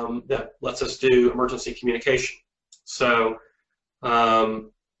that lets us do emergency communication. So,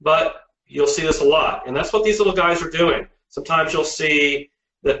 but you'll see this a lot, and that's what these little guys are doing. Sometimes you'll see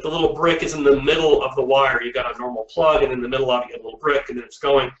that the little brick is in the middle of the wire. You've got a normal plug, and in the middle of it you get a little brick, and then it's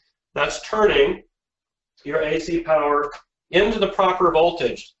going. That's turning your AC power into the proper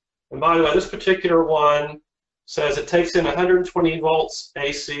voltage. And by the way, this particular one says it takes in 120 volts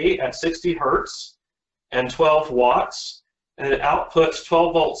AC at 60 hertz and 12 watts, and it outputs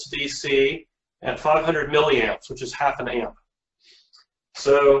 12 volts DC at 500 milliamps, which is half an amp.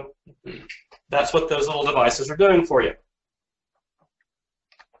 So that's what those little devices are doing for you.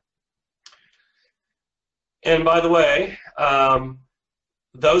 And by the way,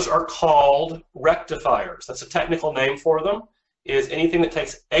 those are called rectifiers. That's a technical name for them. Is anything that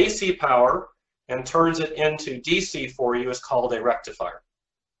takes AC power and turns it into DC for you is called a rectifier.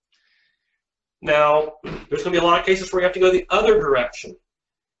 Now, there's going to be a lot of cases where you have to go the other direction.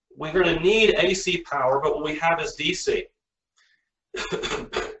 We're going to need AC power, but what we have is DC.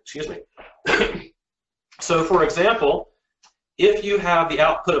 Excuse me. So, for example, if you have the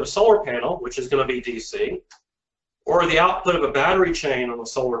output of a solar panel, which is going to be DC, or the output of a battery chain on a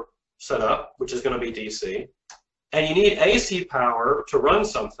solar setup, which is going to be DC, and you need AC power to run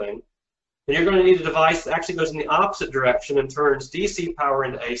something, then you're going to need a device that actually goes in the opposite direction and turns DC power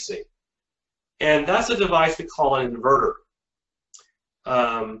into AC. And that's a device we call an inverter.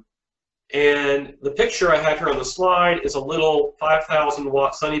 And the picture I have here on the slide is a little 5,000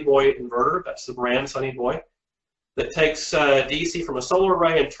 watt Sunny Boy inverter. That's the brand Sunny Boy, that takes DC from a solar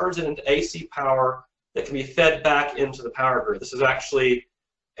array and turns it into AC power that can be fed back into the power grid. This is actually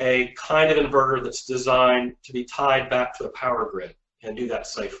a kind of inverter that's designed to be tied back to a power grid and do that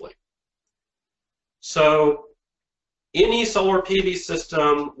safely. So any solar PV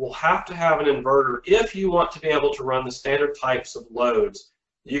system will have to have an inverter if you want to be able to run the standard types of loads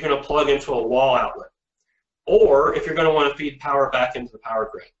that you're going to plug into a wall outlet, or if you're going to want to feed power back into the power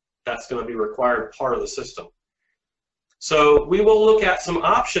grid. That's going to be a required part of the system. So we will look at some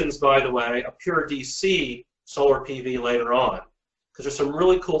options, by the way, of pure DC solar PV later on, because there's some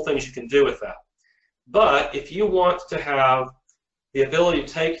really cool things you can do with that. But if you want to have the ability to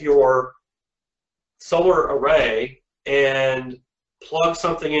take your solar array and plug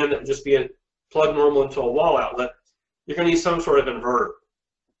something in that would just be a plug normal into a wall outlet, you're going to need some sort of inverter.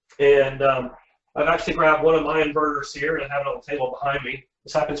 And I've actually grabbed one of my inverters here and I have it on the table behind me.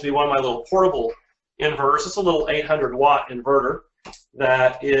 This happens to be one of my little portable inverters. It's a little 800 watt inverter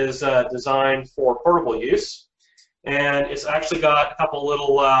that is designed for portable use. And it's actually got a couple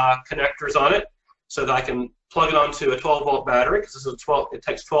little connectors on it so that I can plug it onto a 12 volt battery, because this is it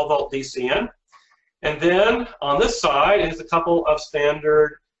takes 12 volt DC in. And then on this side is a couple of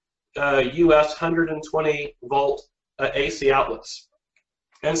standard US 120 volt AC outlets.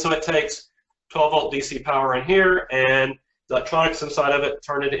 And so it takes 12 volt DC power in here, and the electronics inside of it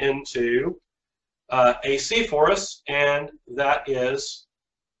turn it into AC for us, and that is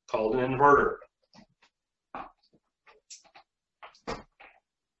called an inverter.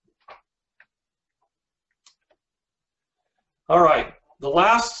 All right, the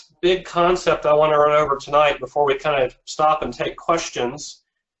last big concept I want to run over tonight before we kind of stop and take questions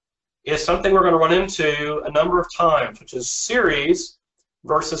is something we're going to run into a number of times, which is series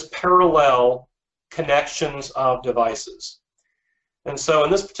versus parallel connections of devices. And so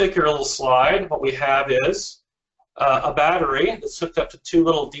in this particular little slide, what we have is a battery that's hooked up to two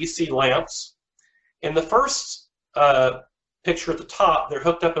little DC lamps. In the first picture at the top, they're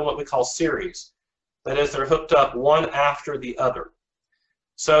hooked up in what we call series. That is, they're hooked up one after the other,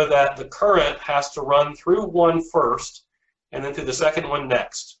 so that the current has to run through one first and then through the second one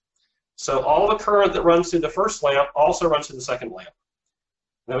next. So all the current that runs through the first lamp also runs through the second lamp.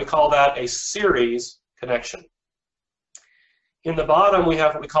 Then we call that a series connection. In the bottom, we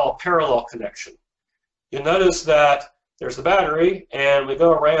have what we call a parallel connection. You'll notice that there's the battery, and we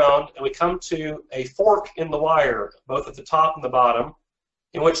go around and we come to a fork in the wire, both at the top and the bottom,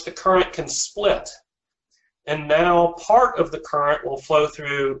 in which the current can split. And now part of the current will flow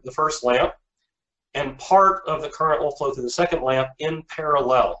through the first lamp, and part of the current will flow through the second lamp in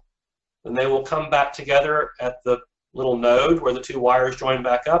parallel. And they will come back together at the little node where the two wires join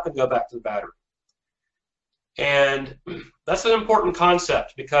back up and go back to the battery. And that's an important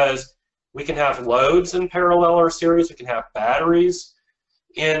concept, because we can have loads in parallel or series, we can have batteries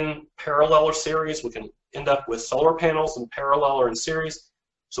in parallel or series, we can end up with solar panels in parallel or in series.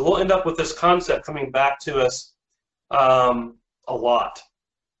 So we'll end up with this concept coming back to us a lot.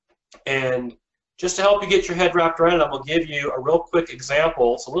 And just to help you get your head wrapped around it, I'm going to give you a real quick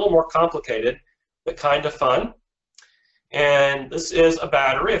example. It's a little more complicated, but kind of fun. And this is a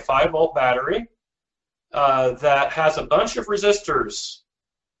battery, a 5 volt battery, that has a bunch of resistors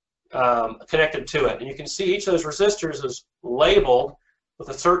connected to it. And you can see each of those resistors is labeled with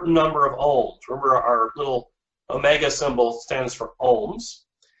a certain number of ohms. Remember, our little omega symbol stands for ohms.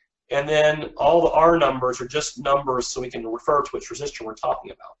 And then all the R numbers are just numbers so we can refer to which resistor we're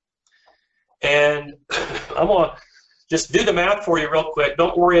talking about. And I'm going to just do the math for you real quick.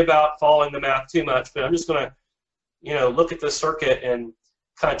 Don't worry about following the math too much, but I'm just going to look at this circuit and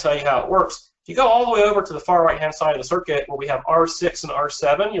kind of tell you how it works. If you go all the way over to the far right-hand side of the circuit where we have R6 and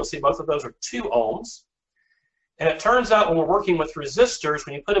R7, you'll see both of those are 2 ohms. And it turns out when we're working with resistors,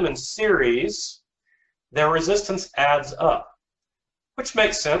 when you put them in series, their resistance adds up, which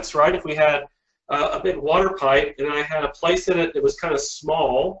makes sense, right? If we had a big water pipe and I had a place in it that was kind of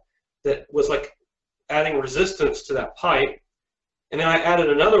small that was like adding resistance to that pipe, and then I added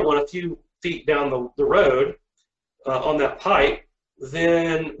another one a few feet down the road on that pipe,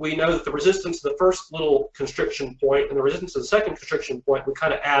 then we know that the resistance to the first little constriction point and the resistance to the second constriction point would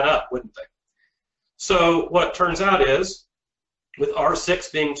kind of add up, wouldn't they? So what it turns out is, with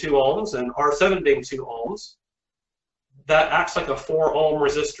R6 being 2 ohms and R7 being 2 ohms, that acts like a 4 ohm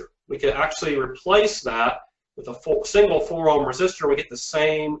resistor. We could actually replace that with a single 4 ohm resistor, we get the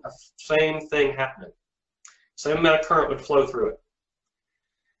same thing happening. Same amount of current would flow through it.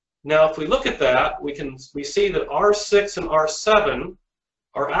 Now, if we look at that, we see that R6 and R7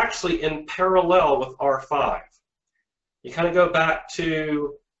 are actually in parallel with R5. You kind of go back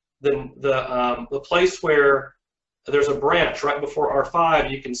to the place where there's a branch right before R5.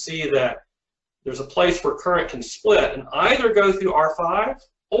 You can see that there's a place where current can split and either go through R5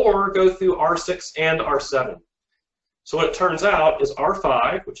 or go through R6 and R7. So what it turns out is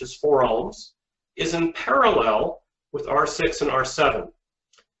R5, which is 4 ohms, is in parallel with R6 and R7,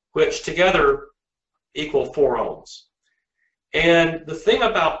 which together equal 4 ohms. And the thing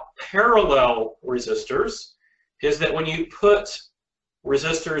about parallel resistors is that when you put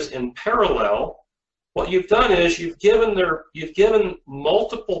resistors in parallel, what you've done is you've given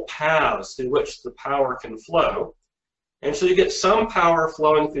multiple paths through which the power can flow. And so you get some power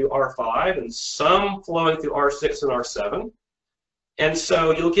flowing through R5 and some flowing through R6 and R7. And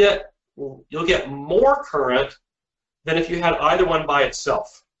so you'll get more current than if you had either one by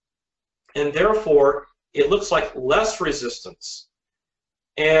itself. And therefore, it looks like less resistance.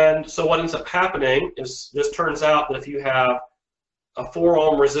 And so what ends up happening is this turns out that if you have a 4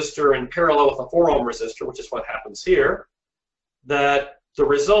 ohm resistor in parallel with a 4 ohm resistor, which is what happens here, that the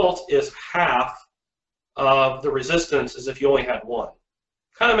result is half of the resistance as if you only had one.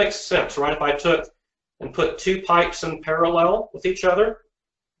 Kind of makes sense, right? If I took and put 2 pipes in parallel with each other,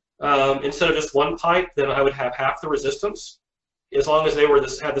 instead of just 1 pipe, then I would have half the resistance, as long as they were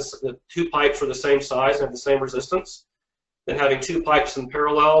the 2 pipes were the same size and had the same resistance. Then having 2 pipes in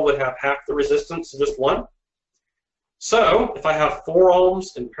parallel would have half the resistance of just 1. So if I have 4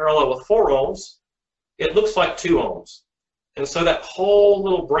 ohms in parallel with 4 ohms, it looks like 2 ohms. And so that whole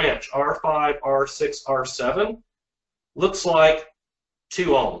little branch, R5, R6, R7, looks like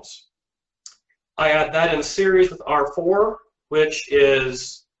 2 ohms. I add that in series with R4, which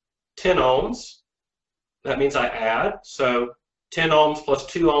is 10 ohms. That means I add. So 10 ohms plus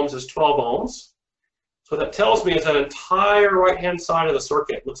 2 ohms is 12 ohms. So what that tells me is that entire right-hand side of the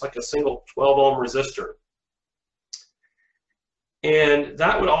circuit looks like a single 12 ohm resistor. And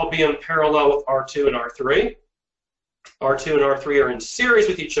that would all be in parallel with R2 and R3. R2 and R3 are in series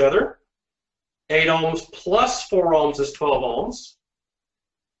with each other. 8 ohms plus 4 ohms is 12 ohms.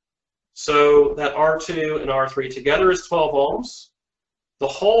 So that R2 and R3 together is 12 ohms. The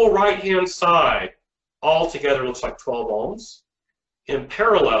whole right-hand side all together looks like 12 ohms in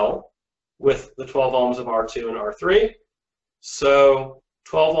parallel with the 12 ohms of R2 and R3. So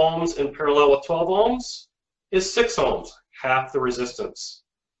 12 ohms in parallel with 12 ohms is 6 ohms, half the resistance.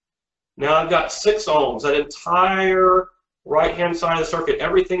 Now I've got 6 ohms. That entire right-hand side of the circuit,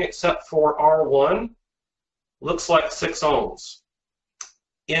 everything except for R1, looks like 6 ohms.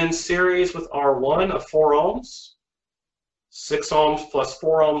 In series with R1 of 4 ohms, 6 ohms plus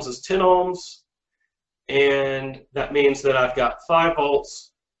 4 ohms is 10 ohms. And that means that I've got 5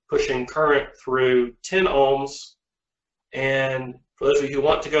 volts pushing current through 10 ohms. And for those of you who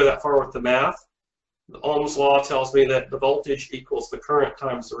want to go that far with the math, the Ohm's law tells me that the voltage equals the current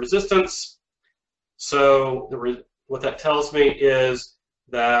times the resistance. So what that tells me is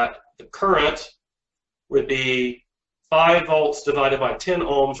that the current would be 5 volts divided by 10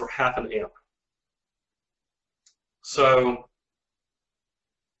 ohms, or half an amp. So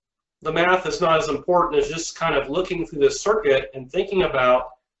the math is not as important as just kind of looking through the circuit and thinking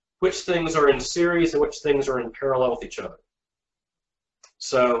about which things are in series and which things are in parallel with each other.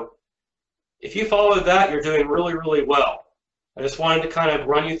 So if you follow that, you're doing really, really well. I just wanted to kind of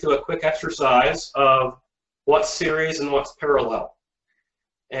run you through a quick exercise of what's series and what's parallel.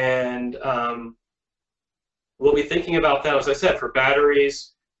 And we'll be thinking about that, as I said, for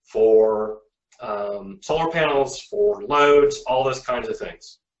batteries, for solar panels, for loads, all those kinds of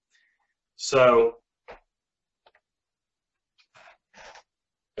things. So,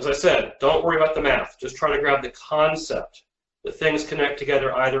 as I said, don't worry about the math. Just try to grab the concept that things connect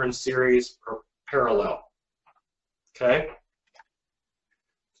together either in series or parallel. Okay?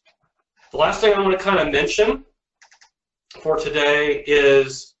 The last thing I want to kind of mention for today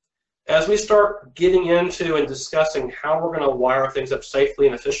is, as we start getting into and discussing how we're going to wire things up safely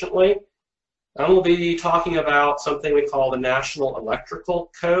and efficiently, I will be talking about something we call the National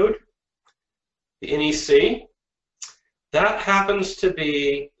Electrical Code, the NEC. That happens to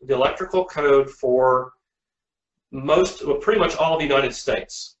be the electrical code for pretty much all of the United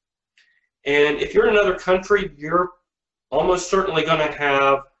States. And if you're in another country, you're almost certainly going to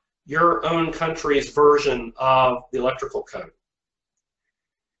have your own country's version of the electrical code.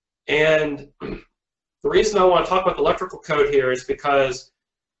 And the reason I want to talk about the electrical code here is because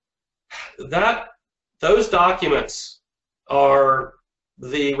that those documents are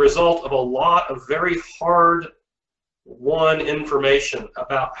the result of a lot of very hard-won information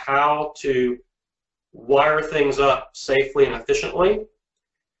about how to wire things up safely and efficiently.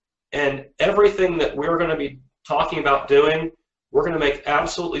 And everything that we're going to be talking about doing, we're going to make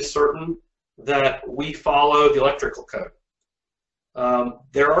absolutely certain that we follow the electrical code.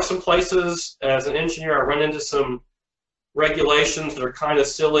 There are some places, as an engineer, I run into some regulations that are kind of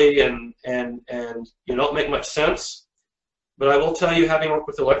silly and don't make much sense. But I will tell you, having worked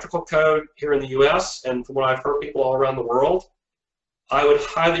with the electrical code here in the US, and from what I've heard people all around the world, I would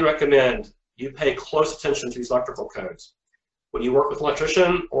highly recommend you pay close attention to these electrical codes. When you work with an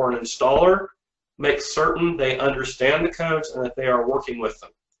electrician or an installer, make certain they understand the codes and that they are working with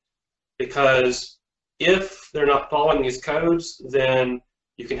them. Because if they're not following these codes, then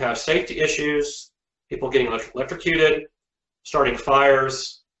you can have safety issues, people getting electrocuted, starting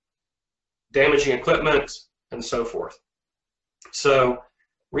fires, damaging equipment, and so forth. So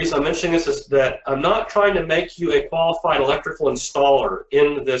the reason I'm mentioning this is that I'm not trying to make you a qualified electrical installer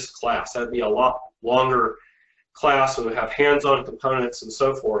in this class. That would be a lot longer class and we have hands-on components and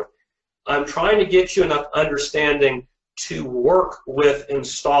so forth. I'm trying to get you enough understanding to work with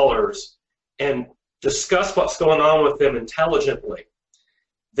installers and discuss what's going on with them intelligently.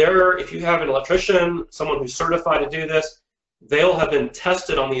 If you have an electrician, someone who's certified to do this, they'll have been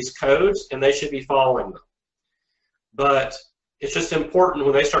tested on these codes and they should be following them. But it's just important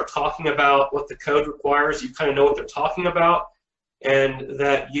when they start talking about what the code requires, you kind of know what they're talking about, and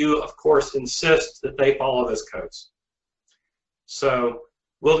that you, of course, insist that they follow those codes. So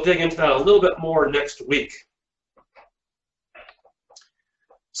we'll dig into that a little bit more next week.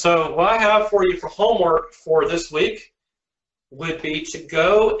 So what I have for you for homework for this week would be to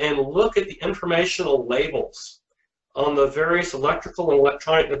go and look at the informational labels on the various electrical and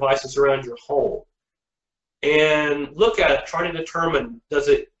electronic devices around your home. And look at it, try to determine, does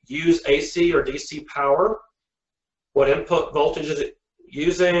it use AC or DC power? What input voltage is it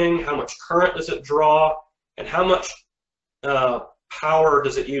using? How much current does it draw? And how much power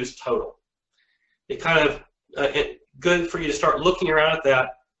does it use total? It kind of good for you to start looking around at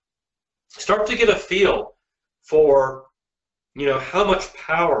that. Start to get a feel for, how much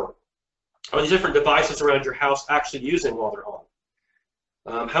power are these different devices around your house actually using while they're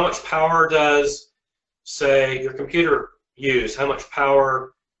on. How much power does, say, your computer use? How much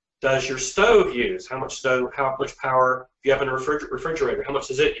power does your stove use? How much power, if you have a refrigerator, how much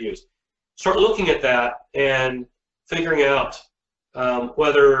does it use? Start looking at that and figuring out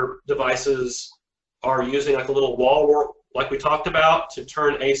whether devices are using like a little wall work, like we talked about, to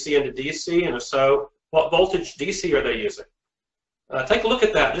turn AC into DC, and if so, what voltage DC are they using? Take a look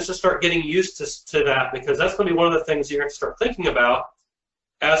at that just to start getting used to that, because that's going to be one of the things you're going to start thinking about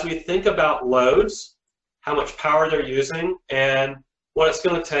as we think about loads, how much power they're using, and what it's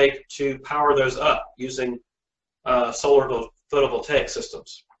going to take to power those up using solar photovoltaic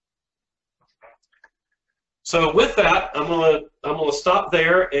systems. So with that, I'm going to stop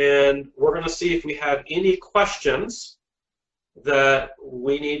there, and we're going to see if we have any questions that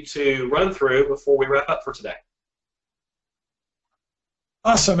we need to run through before we wrap up for today.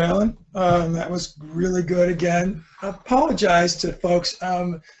 Awesome, Alan. That was really good again. I apologize to folks.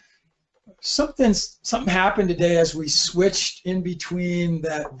 Something happened today as we switched in between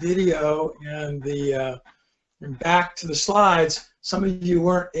that video and the back to the slides. Some of you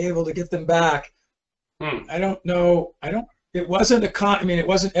weren't able to get them back. I don't know. It wasn't it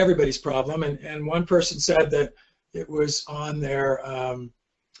wasn't everybody's problem. And one person said that it was on their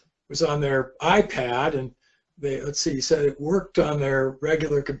iPad, and let's see, he said it worked on their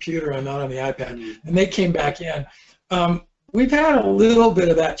regular computer and not on the iPad, and they came back in. We've had a little bit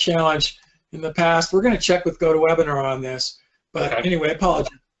of that challenge in the past. We're going to check with GoToWebinar on this, but anyway, I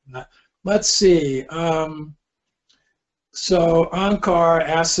apologize for that. Let's see. So Ankar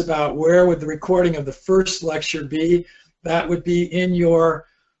asks about where would the recording of the first lecture be. That would be in your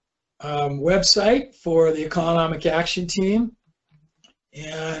website for the Economic Action Team,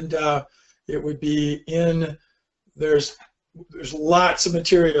 and it would be in, there's lots of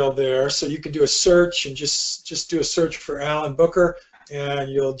material there, so you can do a search and just do a search for Alan Booker, and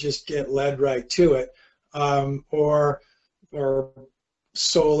you'll just get led right to it, or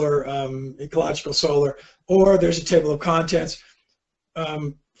solar, ecological solar, or there's a table of contents.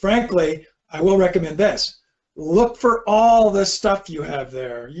 Frankly, I will recommend this. Look for all the stuff you have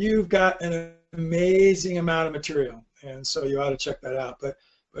there. You've got an amazing amount of material, and so you ought to check that out. But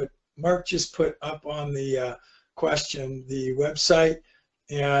Mark just put up on the question the website,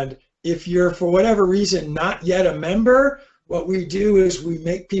 and if you're for whatever reason not yet a member, what we do is we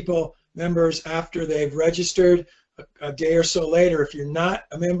make people members after they've registered a day or so later. If you're not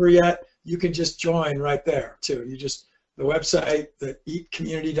a member yet, you can just join right there too. You just, the website, the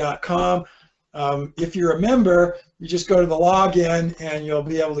eatcommunity.com. If you're a member, you just go to the login and you'll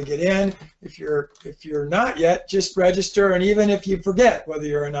be able to get in. If you're not yet, just register. And even if you forget whether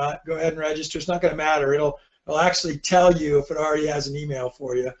you're or not, go ahead and register. It's not going to matter. It'll actually tell you if it already has an email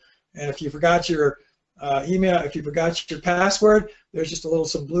for you. And if you forgot your email, if you forgot your password, there's just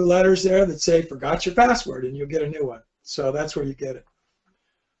some blue letters there that say "forgot your password," and you'll get a new one. So that's where you get it.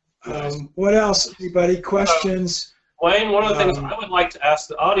 What else? Anybody? Questions? Wayne, one of the things I would like to ask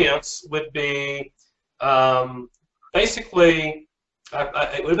the audience would be, basically,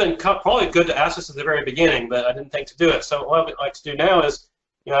 it would have been probably good to ask this at the very beginning, but I didn't think to do it. So what I would like to do now is,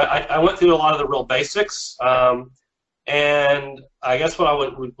 I went through a lot of the real basics, and I guess what I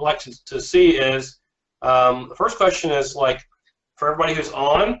would like to see is, the first question is, like, for everybody who's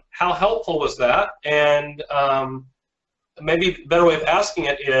on, how helpful was that? And maybe a better way of asking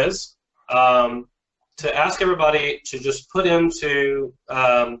it is, to ask everybody to just put into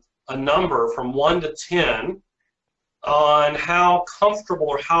a number from 1 to 10 on how comfortable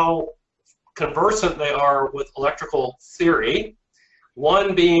or how conversant they are with electrical theory.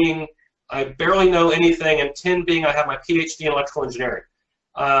 1 being, I barely know anything, and 10 being, I have my PhD in electrical engineering.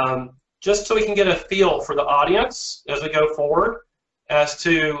 Just so we can get a feel for the audience as we go forward as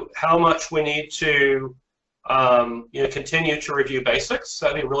to how much we need to continue to review basics.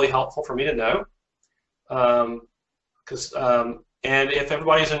 That'd be really helpful for me to know. And if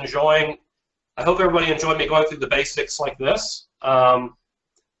everybody's enjoying, I hope everybody enjoyed me going through the basics like this.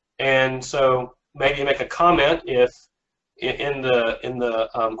 And so maybe make a comment if in the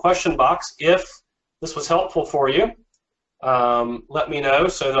question box if this was helpful for you. Let me know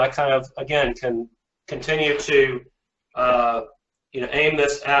so that I kind of again can continue to aim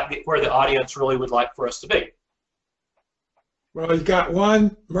this at where the audience really would like for us to be. Well, you've got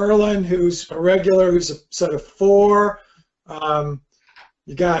one, Merlin, who's a regular, who's a set of 4.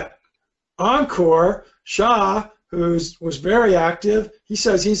 You got Encore, Shah, who was very active. He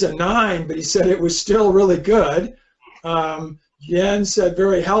says he's a 9, but he said it was still really good. Yen said,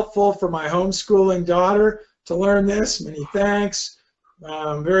 very helpful for my homeschooling daughter to learn this. Many thanks.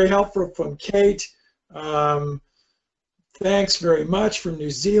 Very helpful from Kate. Thanks very much from New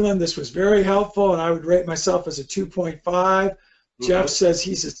Zealand. This was very helpful, and I would rate myself as a 2.5. Jeff says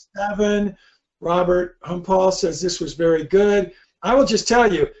he's a 7. Robert Humpal says this was very good. I will just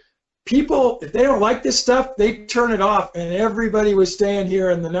tell you, people, if they don't like this stuff, they turn it off, and everybody was staying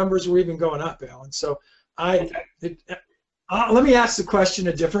here, and the numbers were even going up, Alan. So let me ask the question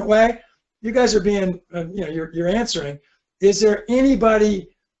a different way. You guys are being, you're answering. Is there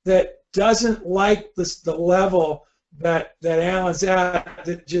anybody that doesn't like the level that Alan's at,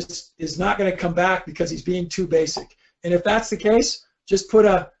 that just is not going to come back because he's being too basic? And if that's the case, just put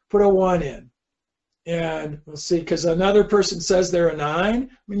a 1 in, and we'll see. Because another person says they're a 9. I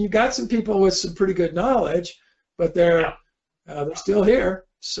mean, you've got some people with some pretty good knowledge, but they're still here.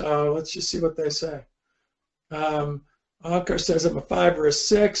 So let's just see what they say. Ankar says I'm a 5 or a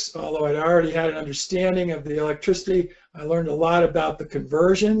 6, although I'd already had an understanding of the electricity. I learned a lot about the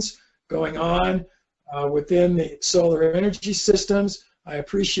conversions going on within the solar energy systems. I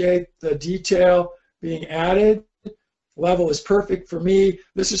appreciate the detail being added. Level is perfect for me.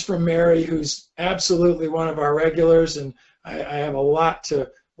 This is from Mary, who's absolutely one of our regulars, and I have a lot of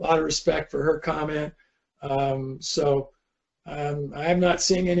respect for her comment. So I'm not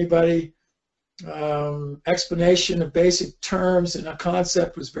seeing anybody. Explanation of basic terms and a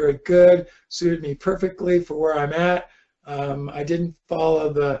concept was very good, suited me perfectly for where I'm at. I didn't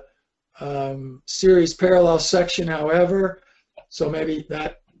follow the series parallel section, however, so maybe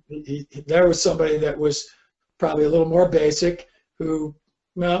there was somebody that was probably a little more basic who,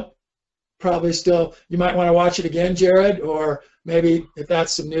 well, probably still, you might want to watch it again, Jared, or maybe if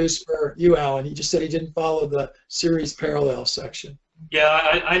that's some news for you, Alan. He just said he didn't follow the series parallel section.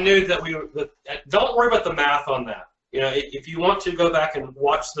 Yeah, I knew that don't worry about the math on that. If you want to go back and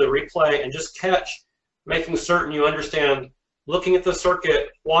watch the replay and just catch, making certain you understand, looking at the circuit,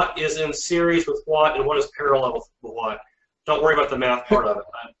 what is in series with what and what is parallel with what. Don't worry about the math part of it.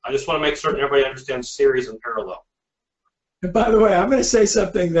 I just want to make certain everybody understands series and parallel. And by the way, I'm going to say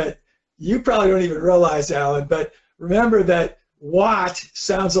something that you probably don't even realize, Alan, but remember that watt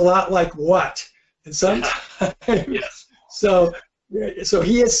sounds a lot like what. And sometimes, yes. So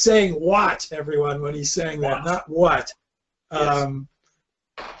he is saying watt, everyone, when he's saying that, not what. Yes.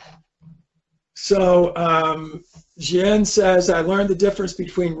 Jian says, I learned the difference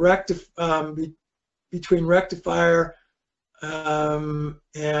between rectifier and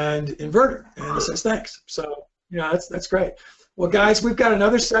inverter. And he says, thanks. So, that's great. Well, guys, we've got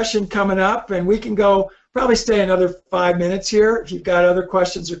another session coming up, and we can probably stay another 5 minutes here if you've got other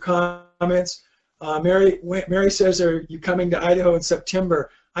questions or comments. Mary says, are you coming to Idaho in September?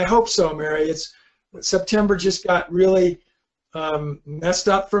 I hope so, Mary. September just got really messed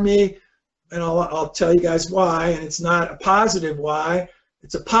up for me, and I'll tell you guys why. And it's not a positive why.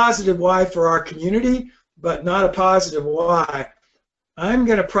 It's a positive why for our community, but not a positive why. I'm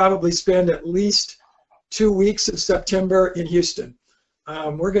going to probably spend at least 2 weeks of September in Houston.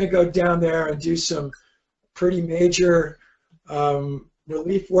 We're going to go down there and do some pretty major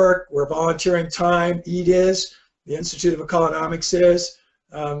relief work. We're volunteering time. EAT is, the Institute of Economics is.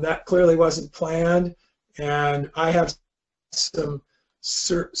 That clearly wasn't planned, and I have some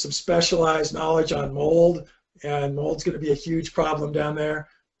specialized knowledge on mold, and mold's going to be a huge problem down there.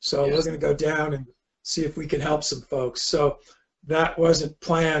 So we're going to go down and see if we can help some folks. So that wasn't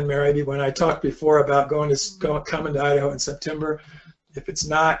planned, Mary, when I talked before about coming to Idaho in September. If it's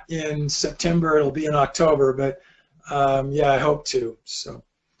not in September, it'll be in October, but yeah, I hope to. So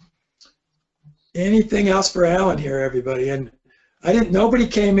anything else for Alan here, everybody? And nobody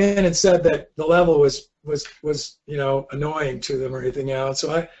came in and said that the level was annoying to them or anything else.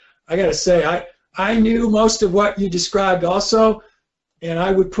 So I got to say, I knew most of what you described also, and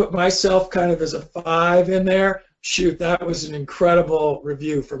I would put myself kind of as a 5 in there. Shoot, that was an incredible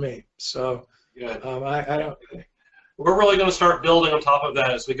review for me. So good. I don't. We're really going to start building on top of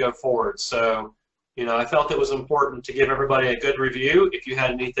that as we go forward. So, I felt it was important to give everybody a good review if you had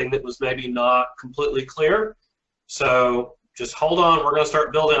anything that was maybe not completely clear. So just hold on. We're going to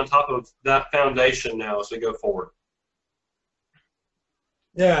start building on top of that foundation now as we go forward.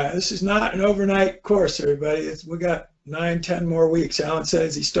 Yeah, this is not an overnight course, everybody. We got 9-10 more weeks. Alan said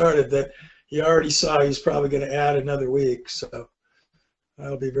as he started that he already saw he's probably going to add another week, so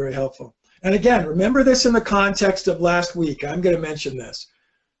that'll be very helpful. And again, remember this in the context of last week. I'm going to mention this.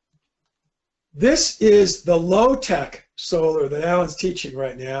 This is the low-tech solar that Alan's teaching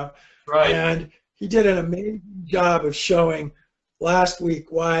right now. Right. And he did an amazing job of showing last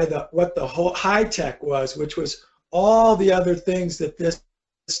week what the whole high-tech was, which was all the other things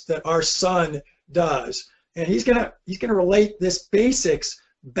that our sun does. And he's gonna relate this basics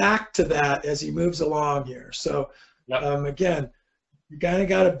back to that as he moves along here. So yep. Again, you kind of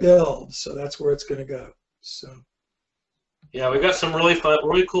got to build, so that's where it's going to go. So yeah, we've got some really fun,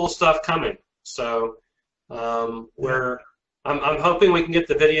 really cool stuff coming. So I'm hoping we can get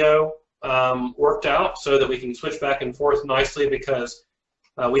the video worked out so that we can switch back and forth nicely, because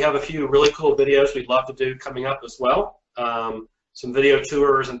we have a few really cool videos we'd love to do coming up as well. Some video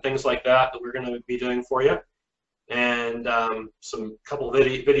tours and things like that we're going to be doing for you, and some couple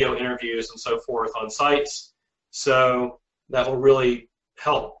video interviews and so forth on sites. So that will really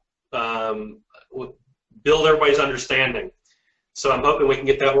help build everybody's understanding. So I'm hoping we can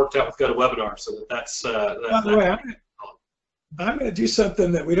get that worked out with GoToWebinar, so that's. By the way, I'm going to do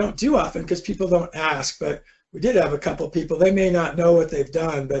something that we don't do often because people don't ask, but we did have a couple of people. They may not know what they've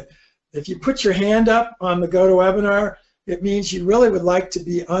done, but if you put your hand up on the GoToWebinar, it means you really would like to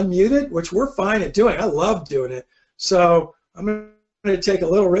be unmuted, which we're fine at doing. I love doing it. So I'm going to take a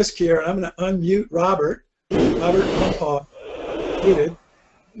little risk here, and I'm going to unmute Robert and Paul. Muted.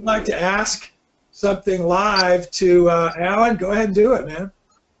 If you'd like to ask something live to Alan, go ahead and do it, man.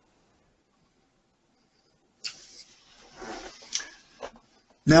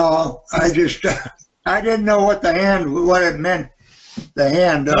 No, I didn't know what it meant, the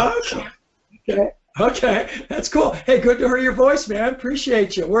hand up. Okay, that's cool. Hey, good to hear your voice, man.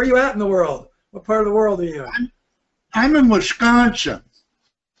 Appreciate you. Where are you at in the world? What part of the world are you in? I'm in Wisconsin.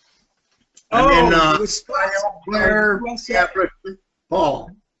 I'm in Wisconsin.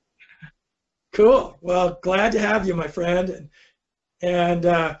 Paul. Cool. Well, glad to have you, my friend.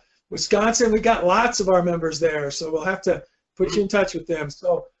 And Wisconsin, we got lots of our members there, so we'll have to put you in touch with them.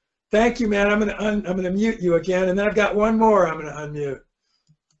 So thank you, man. I'm gonna mute you again, and then I've got one more I'm gonna unmute.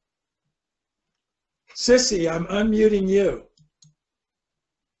 Sissy, I'm unmuting you.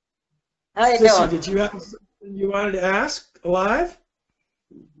 How you Sissy, doing? did you have something you wanted to ask live?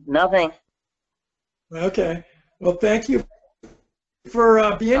 Nothing. Okay. Well, thank you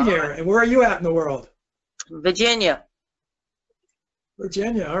for being here. And where are you at in the world? Virginia.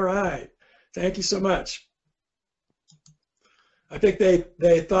 Virginia. All right. Thank you so much. I think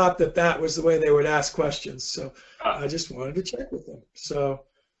they thought that was the way they would ask questions, so I just wanted to check with them. So,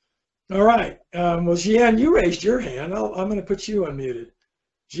 all right. Well, Jian, you raised your hand. I'm going to put you unmuted.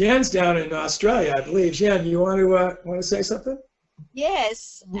 Jian's down in Australia, I believe. Jian, you want to say something?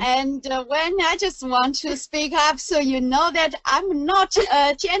 Yes, and when I just want to speak up so you know that I'm not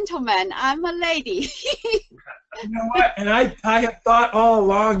a gentleman, I'm a lady. You know what? And I have thought all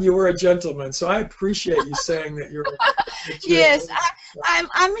along you were a gentleman, so I appreciate you saying that you're. Yes,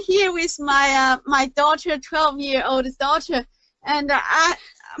 I'm here with my daughter, 12-year-old daughter, and I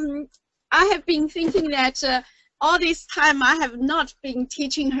have been thinking that all this time I have not been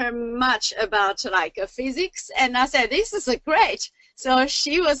teaching her much about like physics, and I said this is great. So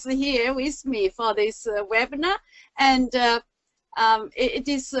she was here with me for this webinar, and it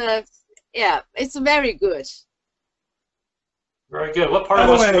is yeah, it's very good. Very good. What part By of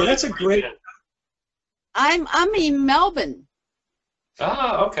the way, Australia? that's a great. I'm in Melbourne.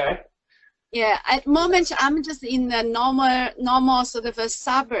 Ah, okay. Yeah, at the moment I'm just in the normal sort of a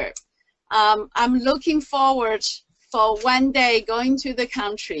suburb. I'm looking forward for one day going to the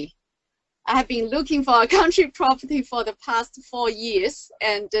country. I have been looking for a country property for the past 4 years,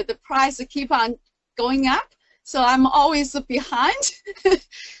 and the price keep on going up. So I'm always behind.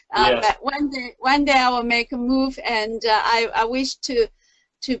 Yes. One day I will make a move, and I wish to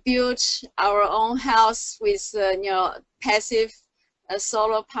build our own house with passive,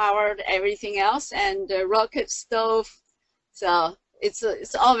 solar powered, everything else, and rocket stove. So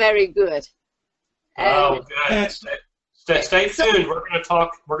it's all very good. Oh, good. Stay tuned. We're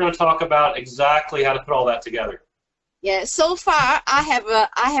going to talk about exactly how to put all that together. Yeah. So far, I have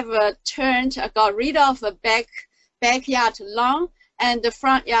got rid of the backyard lawn and the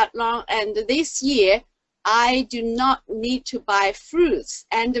front yard lawn, and this year I do not need to buy fruits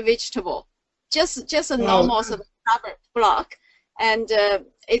and vegetable. Just a normal sort of suburb block, and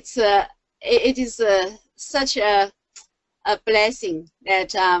it is such a blessing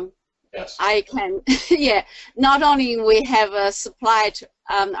that Yes. I can, yeah, not only we have supplied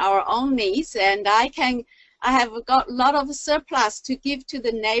our own needs, and I have got a lot of surplus to give to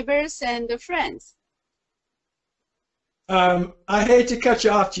the neighbors and the friends. I hate to cut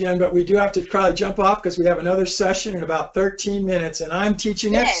you off, Jen, but we do have to probably jump off because we have another session in about 13 minutes, and I'm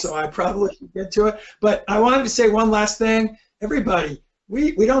teaching it, so I probably should get to it. But I wanted to say one last thing. Everybody,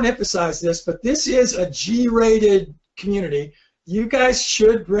 we don't emphasize this, but this is a G-rated community. You guys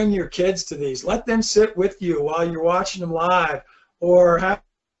should bring your kids to these. Let them sit with you while you're watching them live, or have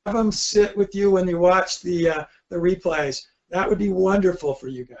them sit with you when you watch the replays. That would be wonderful for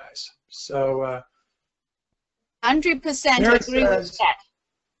you guys. So 100% agree with that.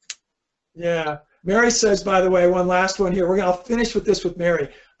 Yeah. Mary says, by the way, one last one here. I'll finish with this with Mary.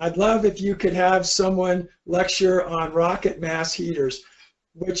 I'd love if you could have someone lecture on rocket mass heaters,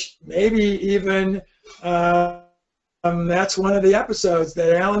 which maybe even that's one of the episodes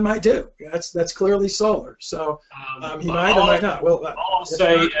that Alan might do. That's clearly solar. So he might or might not. Well, all I'll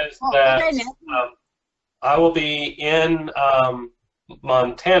say is that I will be in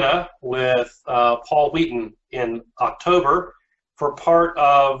Montana with Paul Wheaton in October for part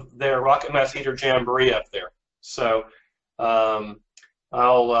of their Rocket Mass Heater Jamboree up there. So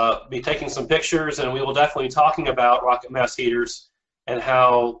I'll be taking some pictures, and we will definitely be talking about rocket mass heaters and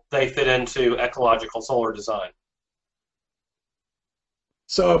how they fit into ecological solar design.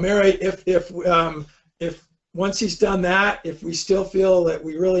 So Mary, if once he's done that, if we still feel that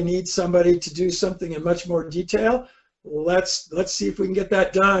we really need somebody to do something in much more detail, let's see if we can get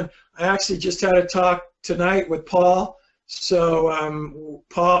that done. I actually just had a talk tonight with Paul. So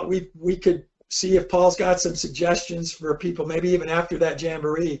Paul, we could see if Paul's got some suggestions for people, maybe even after that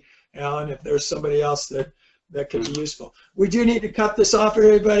jamboree, Alan, if there's somebody else that could be useful. We do need to cut this off,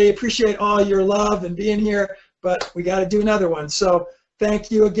 everybody. Appreciate all your love and being here, but we got to do another one. So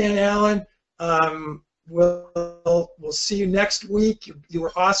thank you again, Alan. We'll see you next week. You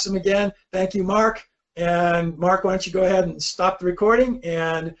were awesome again. Thank you, Mark. And Mark, why don't you go ahead and stop the recording,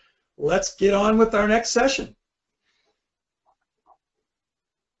 and let's get on with our next session.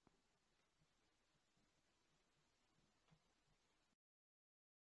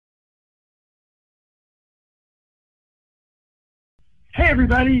 Hey,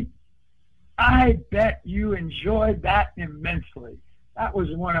 everybody. I bet you enjoyed that immensely. That was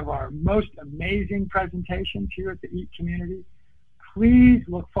one of our most amazing presentations here at the EAT community. Please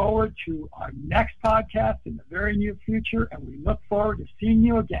look forward to our next podcast in the very near future, and we look forward to seeing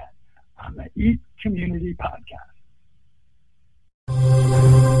you again on the EAT Community Podcast.